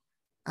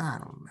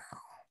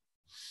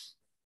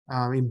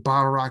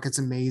 Bottle Rocket's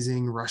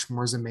amazing.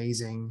 Rushmore's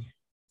amazing.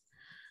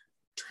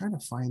 I'm trying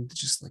to find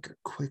just like a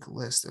quick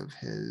list of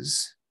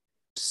his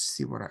to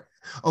see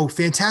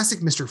Fantastic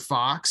Mr.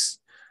 Fox.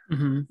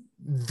 Mm-hmm.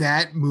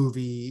 That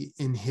movie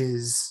in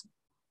his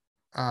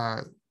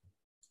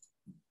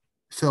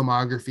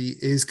filmography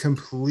is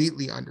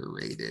completely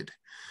underrated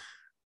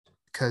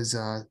because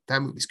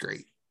that movie's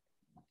great.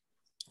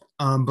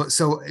 But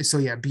so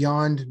yeah,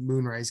 beyond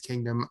Moonrise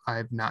Kingdom,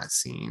 I've not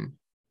seen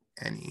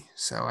any.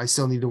 So I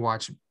still need to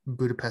watch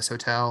Budapest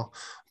Hotel.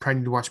 Probably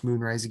need to watch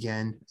Moonrise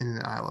again, and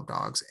then Isle of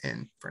Dogs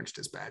and French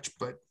Dispatch.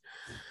 But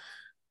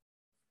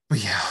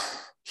yeah,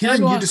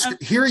 hearing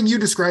you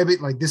describe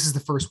it, like, this is the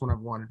first one I've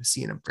wanted to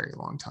see in a very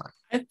long time.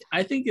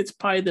 I think it's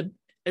probably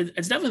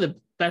it's definitely the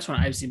best one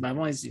I've seen, but I've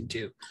only seen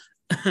two.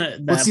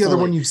 What's the other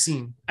one you've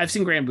seen? I've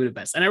seen Grand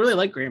Budapest, and I really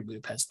like Grand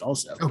Budapest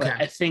also. Okay.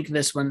 But I think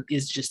this one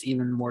is just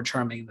even more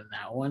charming than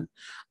that one.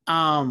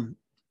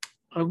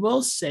 I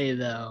will say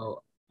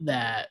though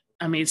that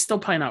it's still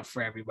probably not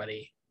for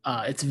everybody.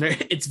 It's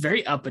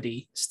very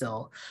uppity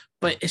still,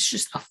 but it's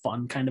just a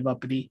fun kind of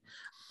uppity.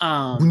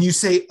 When you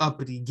say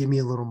uppity, give me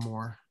a little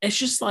more. It's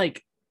just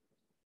like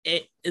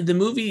the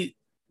movie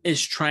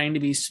is trying to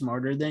be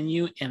smarter than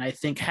you, and I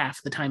think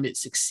half the time it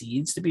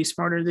succeeds to be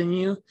smarter than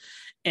you,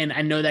 and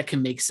I know that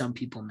can make some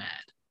people mad.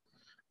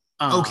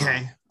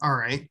 Okay, all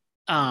right.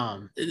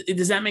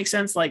 Does that make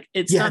sense? Like,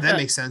 it's that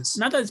makes sense.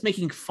 Not that it's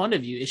making fun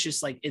of you. It's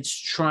just like it's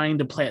trying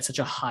to play at such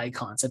a high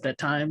concept at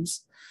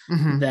times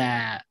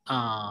that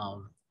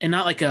and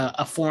not like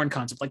a foreign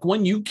concept, like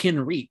one you can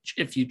reach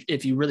if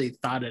you really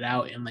thought it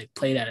out and like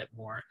played at it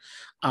more.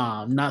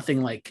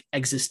 Nothing like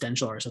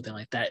existential or something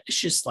like that. It's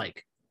just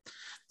like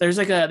there's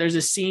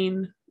a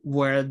scene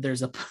where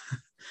there's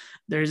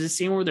a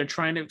scene where they're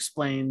trying to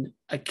explain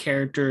a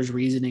character's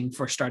reasoning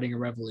for starting a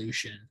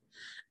revolution.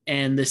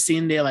 And the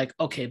scene, they're like,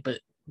 okay, but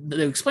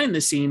they explain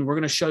the scene. We're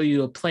going to show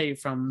you a play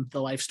from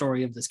the life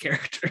story of this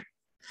character.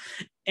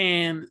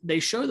 And they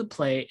show the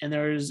play, and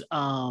there's,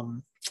 I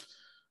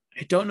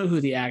don't know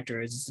who the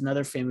actor is. It's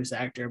another famous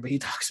actor, but he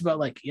talks about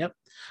like, yep,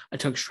 I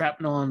took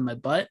shrapnel on my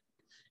butt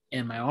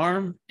and my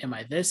arm and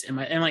my this and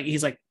like,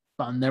 he's like,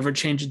 I'll never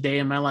change a day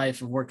in my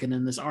life of working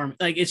in this army.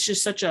 Like, it's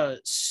just such a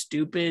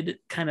stupid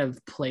kind of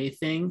play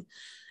thing.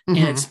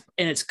 And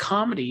it's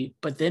comedy,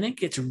 but then it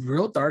gets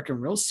real dark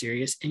and real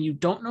serious, and you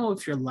don't know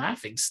if you're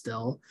laughing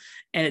still,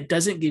 and it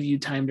doesn't give you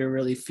time to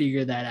really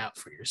figure that out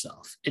for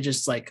yourself. It's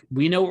just like,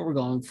 we know what we're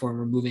going for, and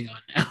we're moving on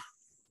now.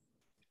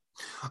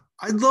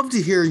 I'd love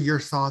to hear your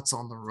thoughts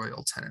on the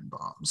Royal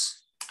Tenenbaums.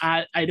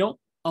 I don't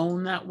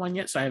own that one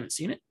yet, so I haven't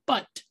seen it,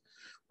 but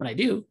when I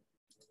do,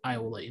 I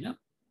will let you know.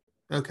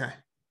 Okay.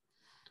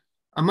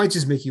 I might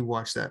just make you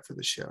watch that for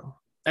the show.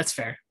 That's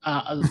fair.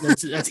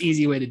 That's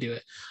easy way to do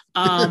it.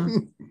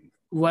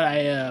 What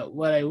I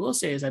will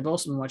say is I've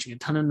also been watching a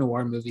ton of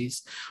noir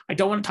movies. I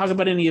don't want to talk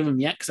about any of them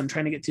yet because I'm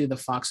trying to get through the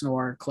Fox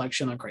Noir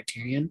collection on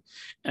Criterion.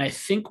 And I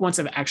think once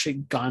I've actually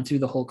gone through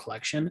the whole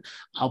collection,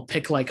 I'll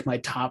pick like my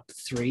top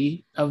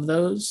 3 of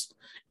those.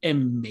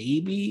 And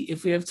maybe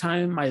if we have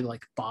time, my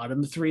like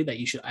bottom 3 that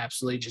you should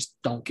absolutely just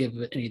don't give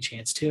it any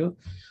chance to.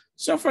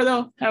 So far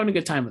though, having a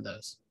good time with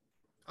those.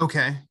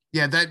 Okay.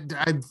 Yeah, that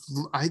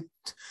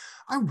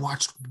I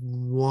watched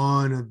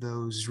one of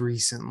those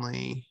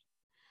recently.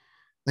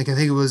 Like, I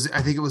think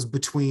it was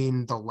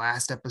between the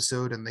last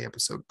episode and the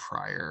episode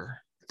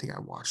prior. I think I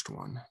watched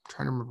one. I'm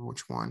trying to remember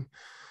which one.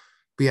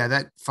 But yeah,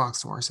 that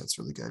Fox Noir set's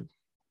really good.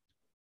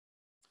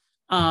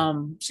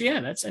 So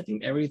yeah, that's I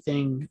think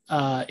everything.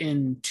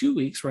 In 2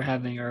 weeks, we're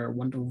having our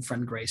wonderful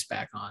friend Grace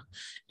back on.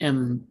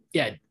 And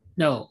yeah,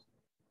 no.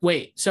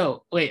 Wait,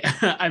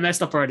 I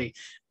messed up already.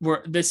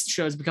 This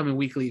show is becoming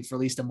weekly for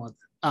at least a month.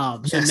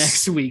 So yes.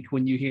 Next week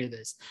when you hear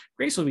this,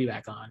 Grace will be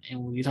back on and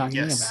we'll be talking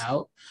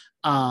about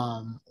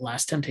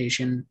Last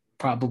Temptation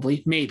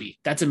Probably, maybe.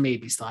 That's a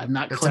maybe still. I've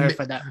not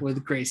clarified that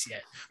with Grace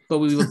yet, but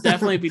we will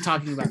definitely be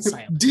talking about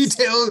silence.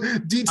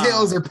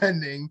 Details are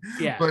pending.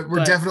 Yeah, but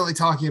we're definitely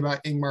talking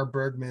about Ingmar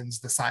Bergman's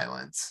The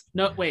Silence.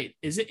 No, wait,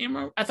 is it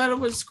Ingmar? I thought it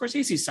was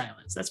Scorsese's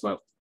Silence. That's what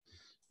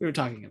we were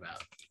talking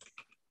about.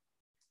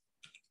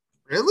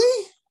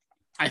 Really?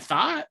 I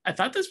thought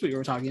that's what you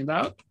were talking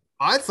about.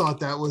 I thought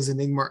that was an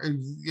Ingmar.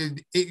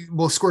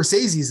 Well,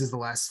 Scorsese's is The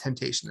Last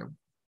Temptation of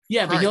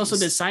Christ. But he also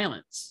did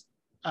Silence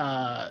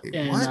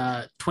in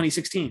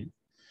 2016.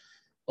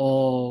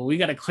 Oh, we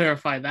got to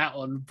clarify that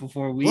one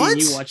before you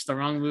watch the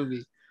wrong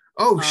movie.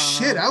 Oh,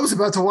 shit. I was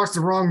about to watch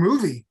the wrong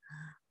movie.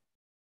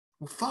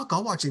 Well, fuck,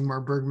 I'll watch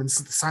Ingmar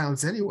Bergman's The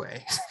Silence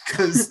anyway,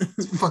 because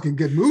it's a fucking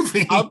good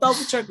movie. I'll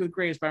double check with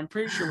Grace, but I'm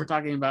pretty sure we're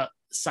talking about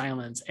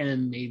Silence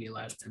and maybe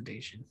Last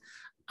Temptation.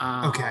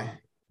 Okay.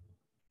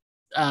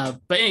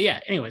 But yeah,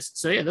 anyways,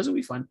 so yeah, those will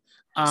be fun.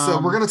 So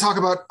we're going to talk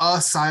about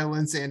A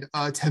Silence and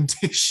A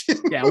Temptation.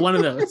 Yeah, one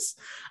of those.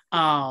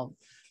 But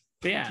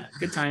yeah,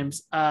 good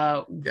times.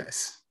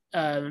 Yes.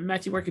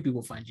 Matthew, where can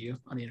people find you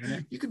on the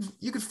internet? You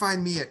could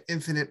find me at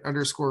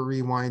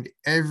infinite_rewind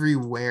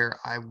everywhere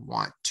I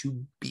want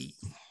to be.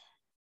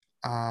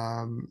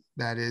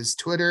 That is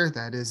Twitter,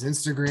 that is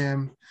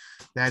Instagram,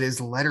 that is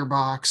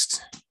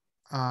Letterboxd.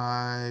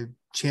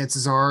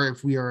 Chances are,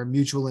 if we are a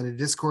mutual in a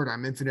Discord,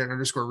 I'm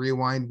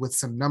infinite_rewind with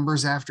some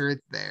numbers after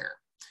it there.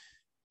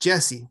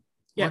 Jesse,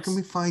 where can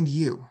we find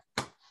you?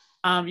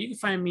 You can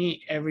find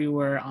me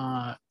everywhere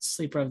on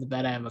Sleeper of the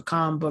Bed. I have a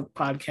comic book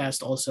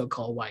podcast also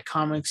called Why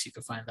Comics. You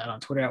can find that on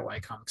Twitter at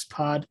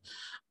WhyComicsPod.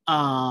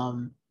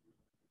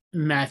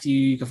 Matthew,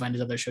 you can find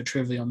his other show,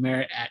 Trivial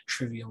Merit, at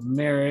Trivial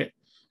Merit.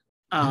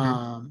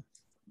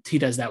 He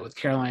does that with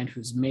Caroline,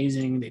 who's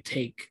amazing. They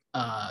take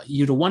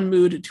you to one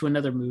mood to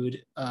another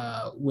mood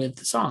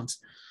with songs.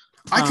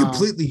 I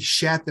completely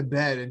shat the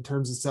bed in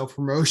terms of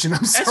self-promotion.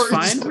 I'm sorry.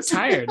 That's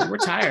fine. We're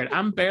tired.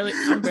 I'm barely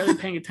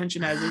paying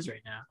attention as is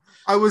right now.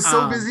 I was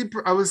so busy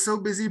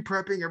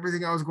prepping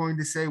everything I was going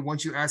to say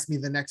once you asked me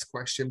the next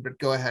question, but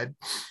go ahead.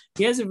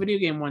 He has a video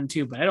game one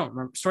too, but I don't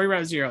remember. Story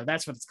Route Zero,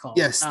 that's what it's called.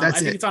 Yes, I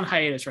think it's on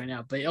hiatus right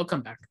now, but it'll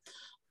come back.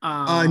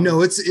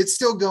 No, it's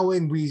still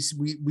going. We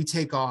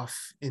take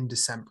off in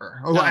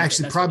December. Oh,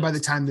 actually, probably by the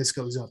time this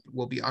goes up,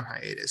 we'll be on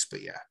hiatus, but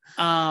yeah.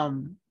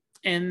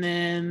 And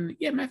then,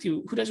 yeah,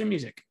 Matthew, who does your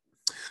music?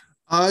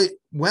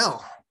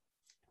 Well,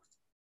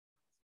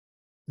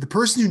 the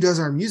person who does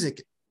our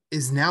music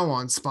is now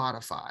on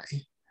Spotify.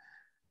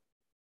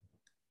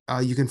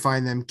 You can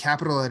find them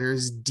capital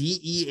letters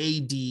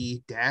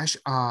DEAD-I.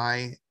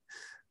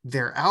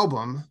 Their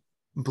album,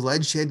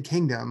 Bloodshed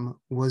Kingdom,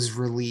 was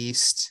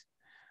released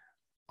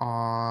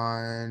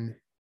on,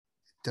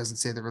 doesn't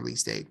say the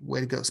release date. Way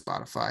to go,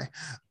 Spotify.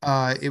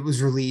 It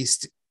was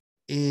released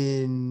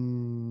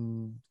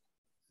in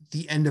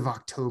the end of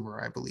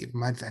October, I believe.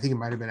 I think it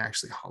might have been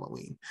actually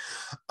Halloween.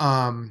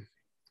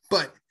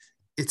 But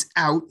it's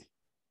out.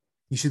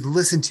 You should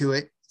listen to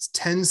it. It's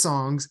 10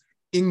 songs,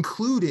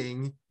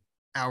 including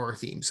our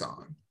theme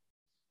song.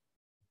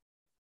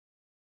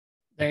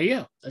 There you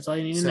go. That's all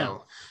you need to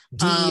know.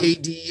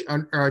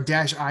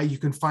 DEAD-I, you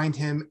can find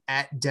him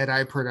at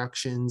Deadeye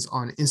Productions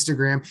on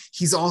Instagram.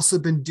 He's also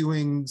been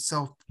doing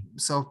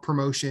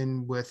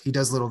self-promotion he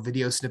does little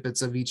video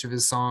snippets of each of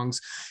his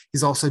songs.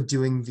 He's also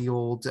doing the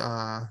old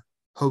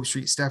Hope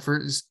Street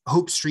Steppers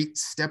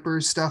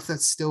stuff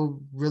that's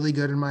still really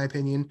good in my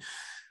opinion.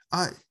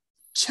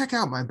 Check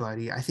out my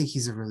buddy. I think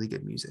he's a really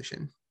good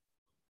musician.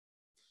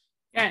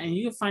 Yeah, and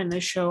you can find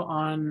this show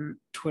on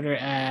Twitter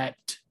at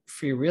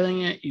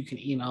Freereeling It. You can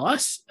email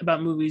us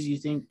about movies you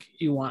think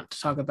you want to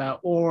talk about,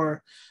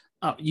 or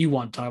you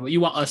want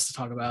us to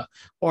talk about,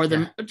 or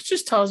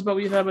just tell us about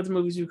what you thought about the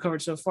movies we've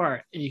covered so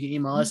far. And you can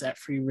email us at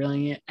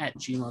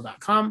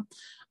freereelingit@gmail.com.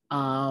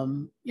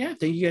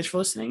 Thank you guys for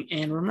listening.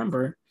 And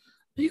remember,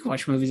 you can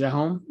watch movies at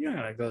home. You don't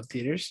gotta go to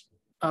theaters.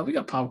 We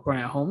got popcorn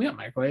at home. We got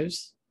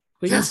microwaves.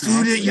 Your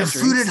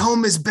food at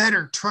home is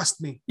better. Trust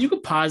me. You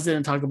could pause it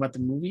and talk about the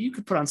movie. You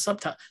could put on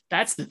subtitles.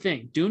 That's the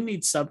thing. Dune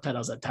needs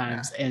subtitles at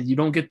times, and you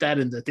don't get that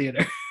in the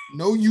theater.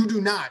 No, you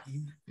do not.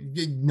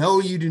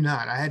 No, you do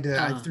not.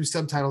 I threw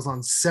subtitles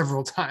on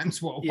several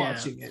times while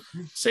watching it.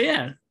 So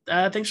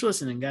thanks for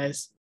listening,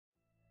 guys.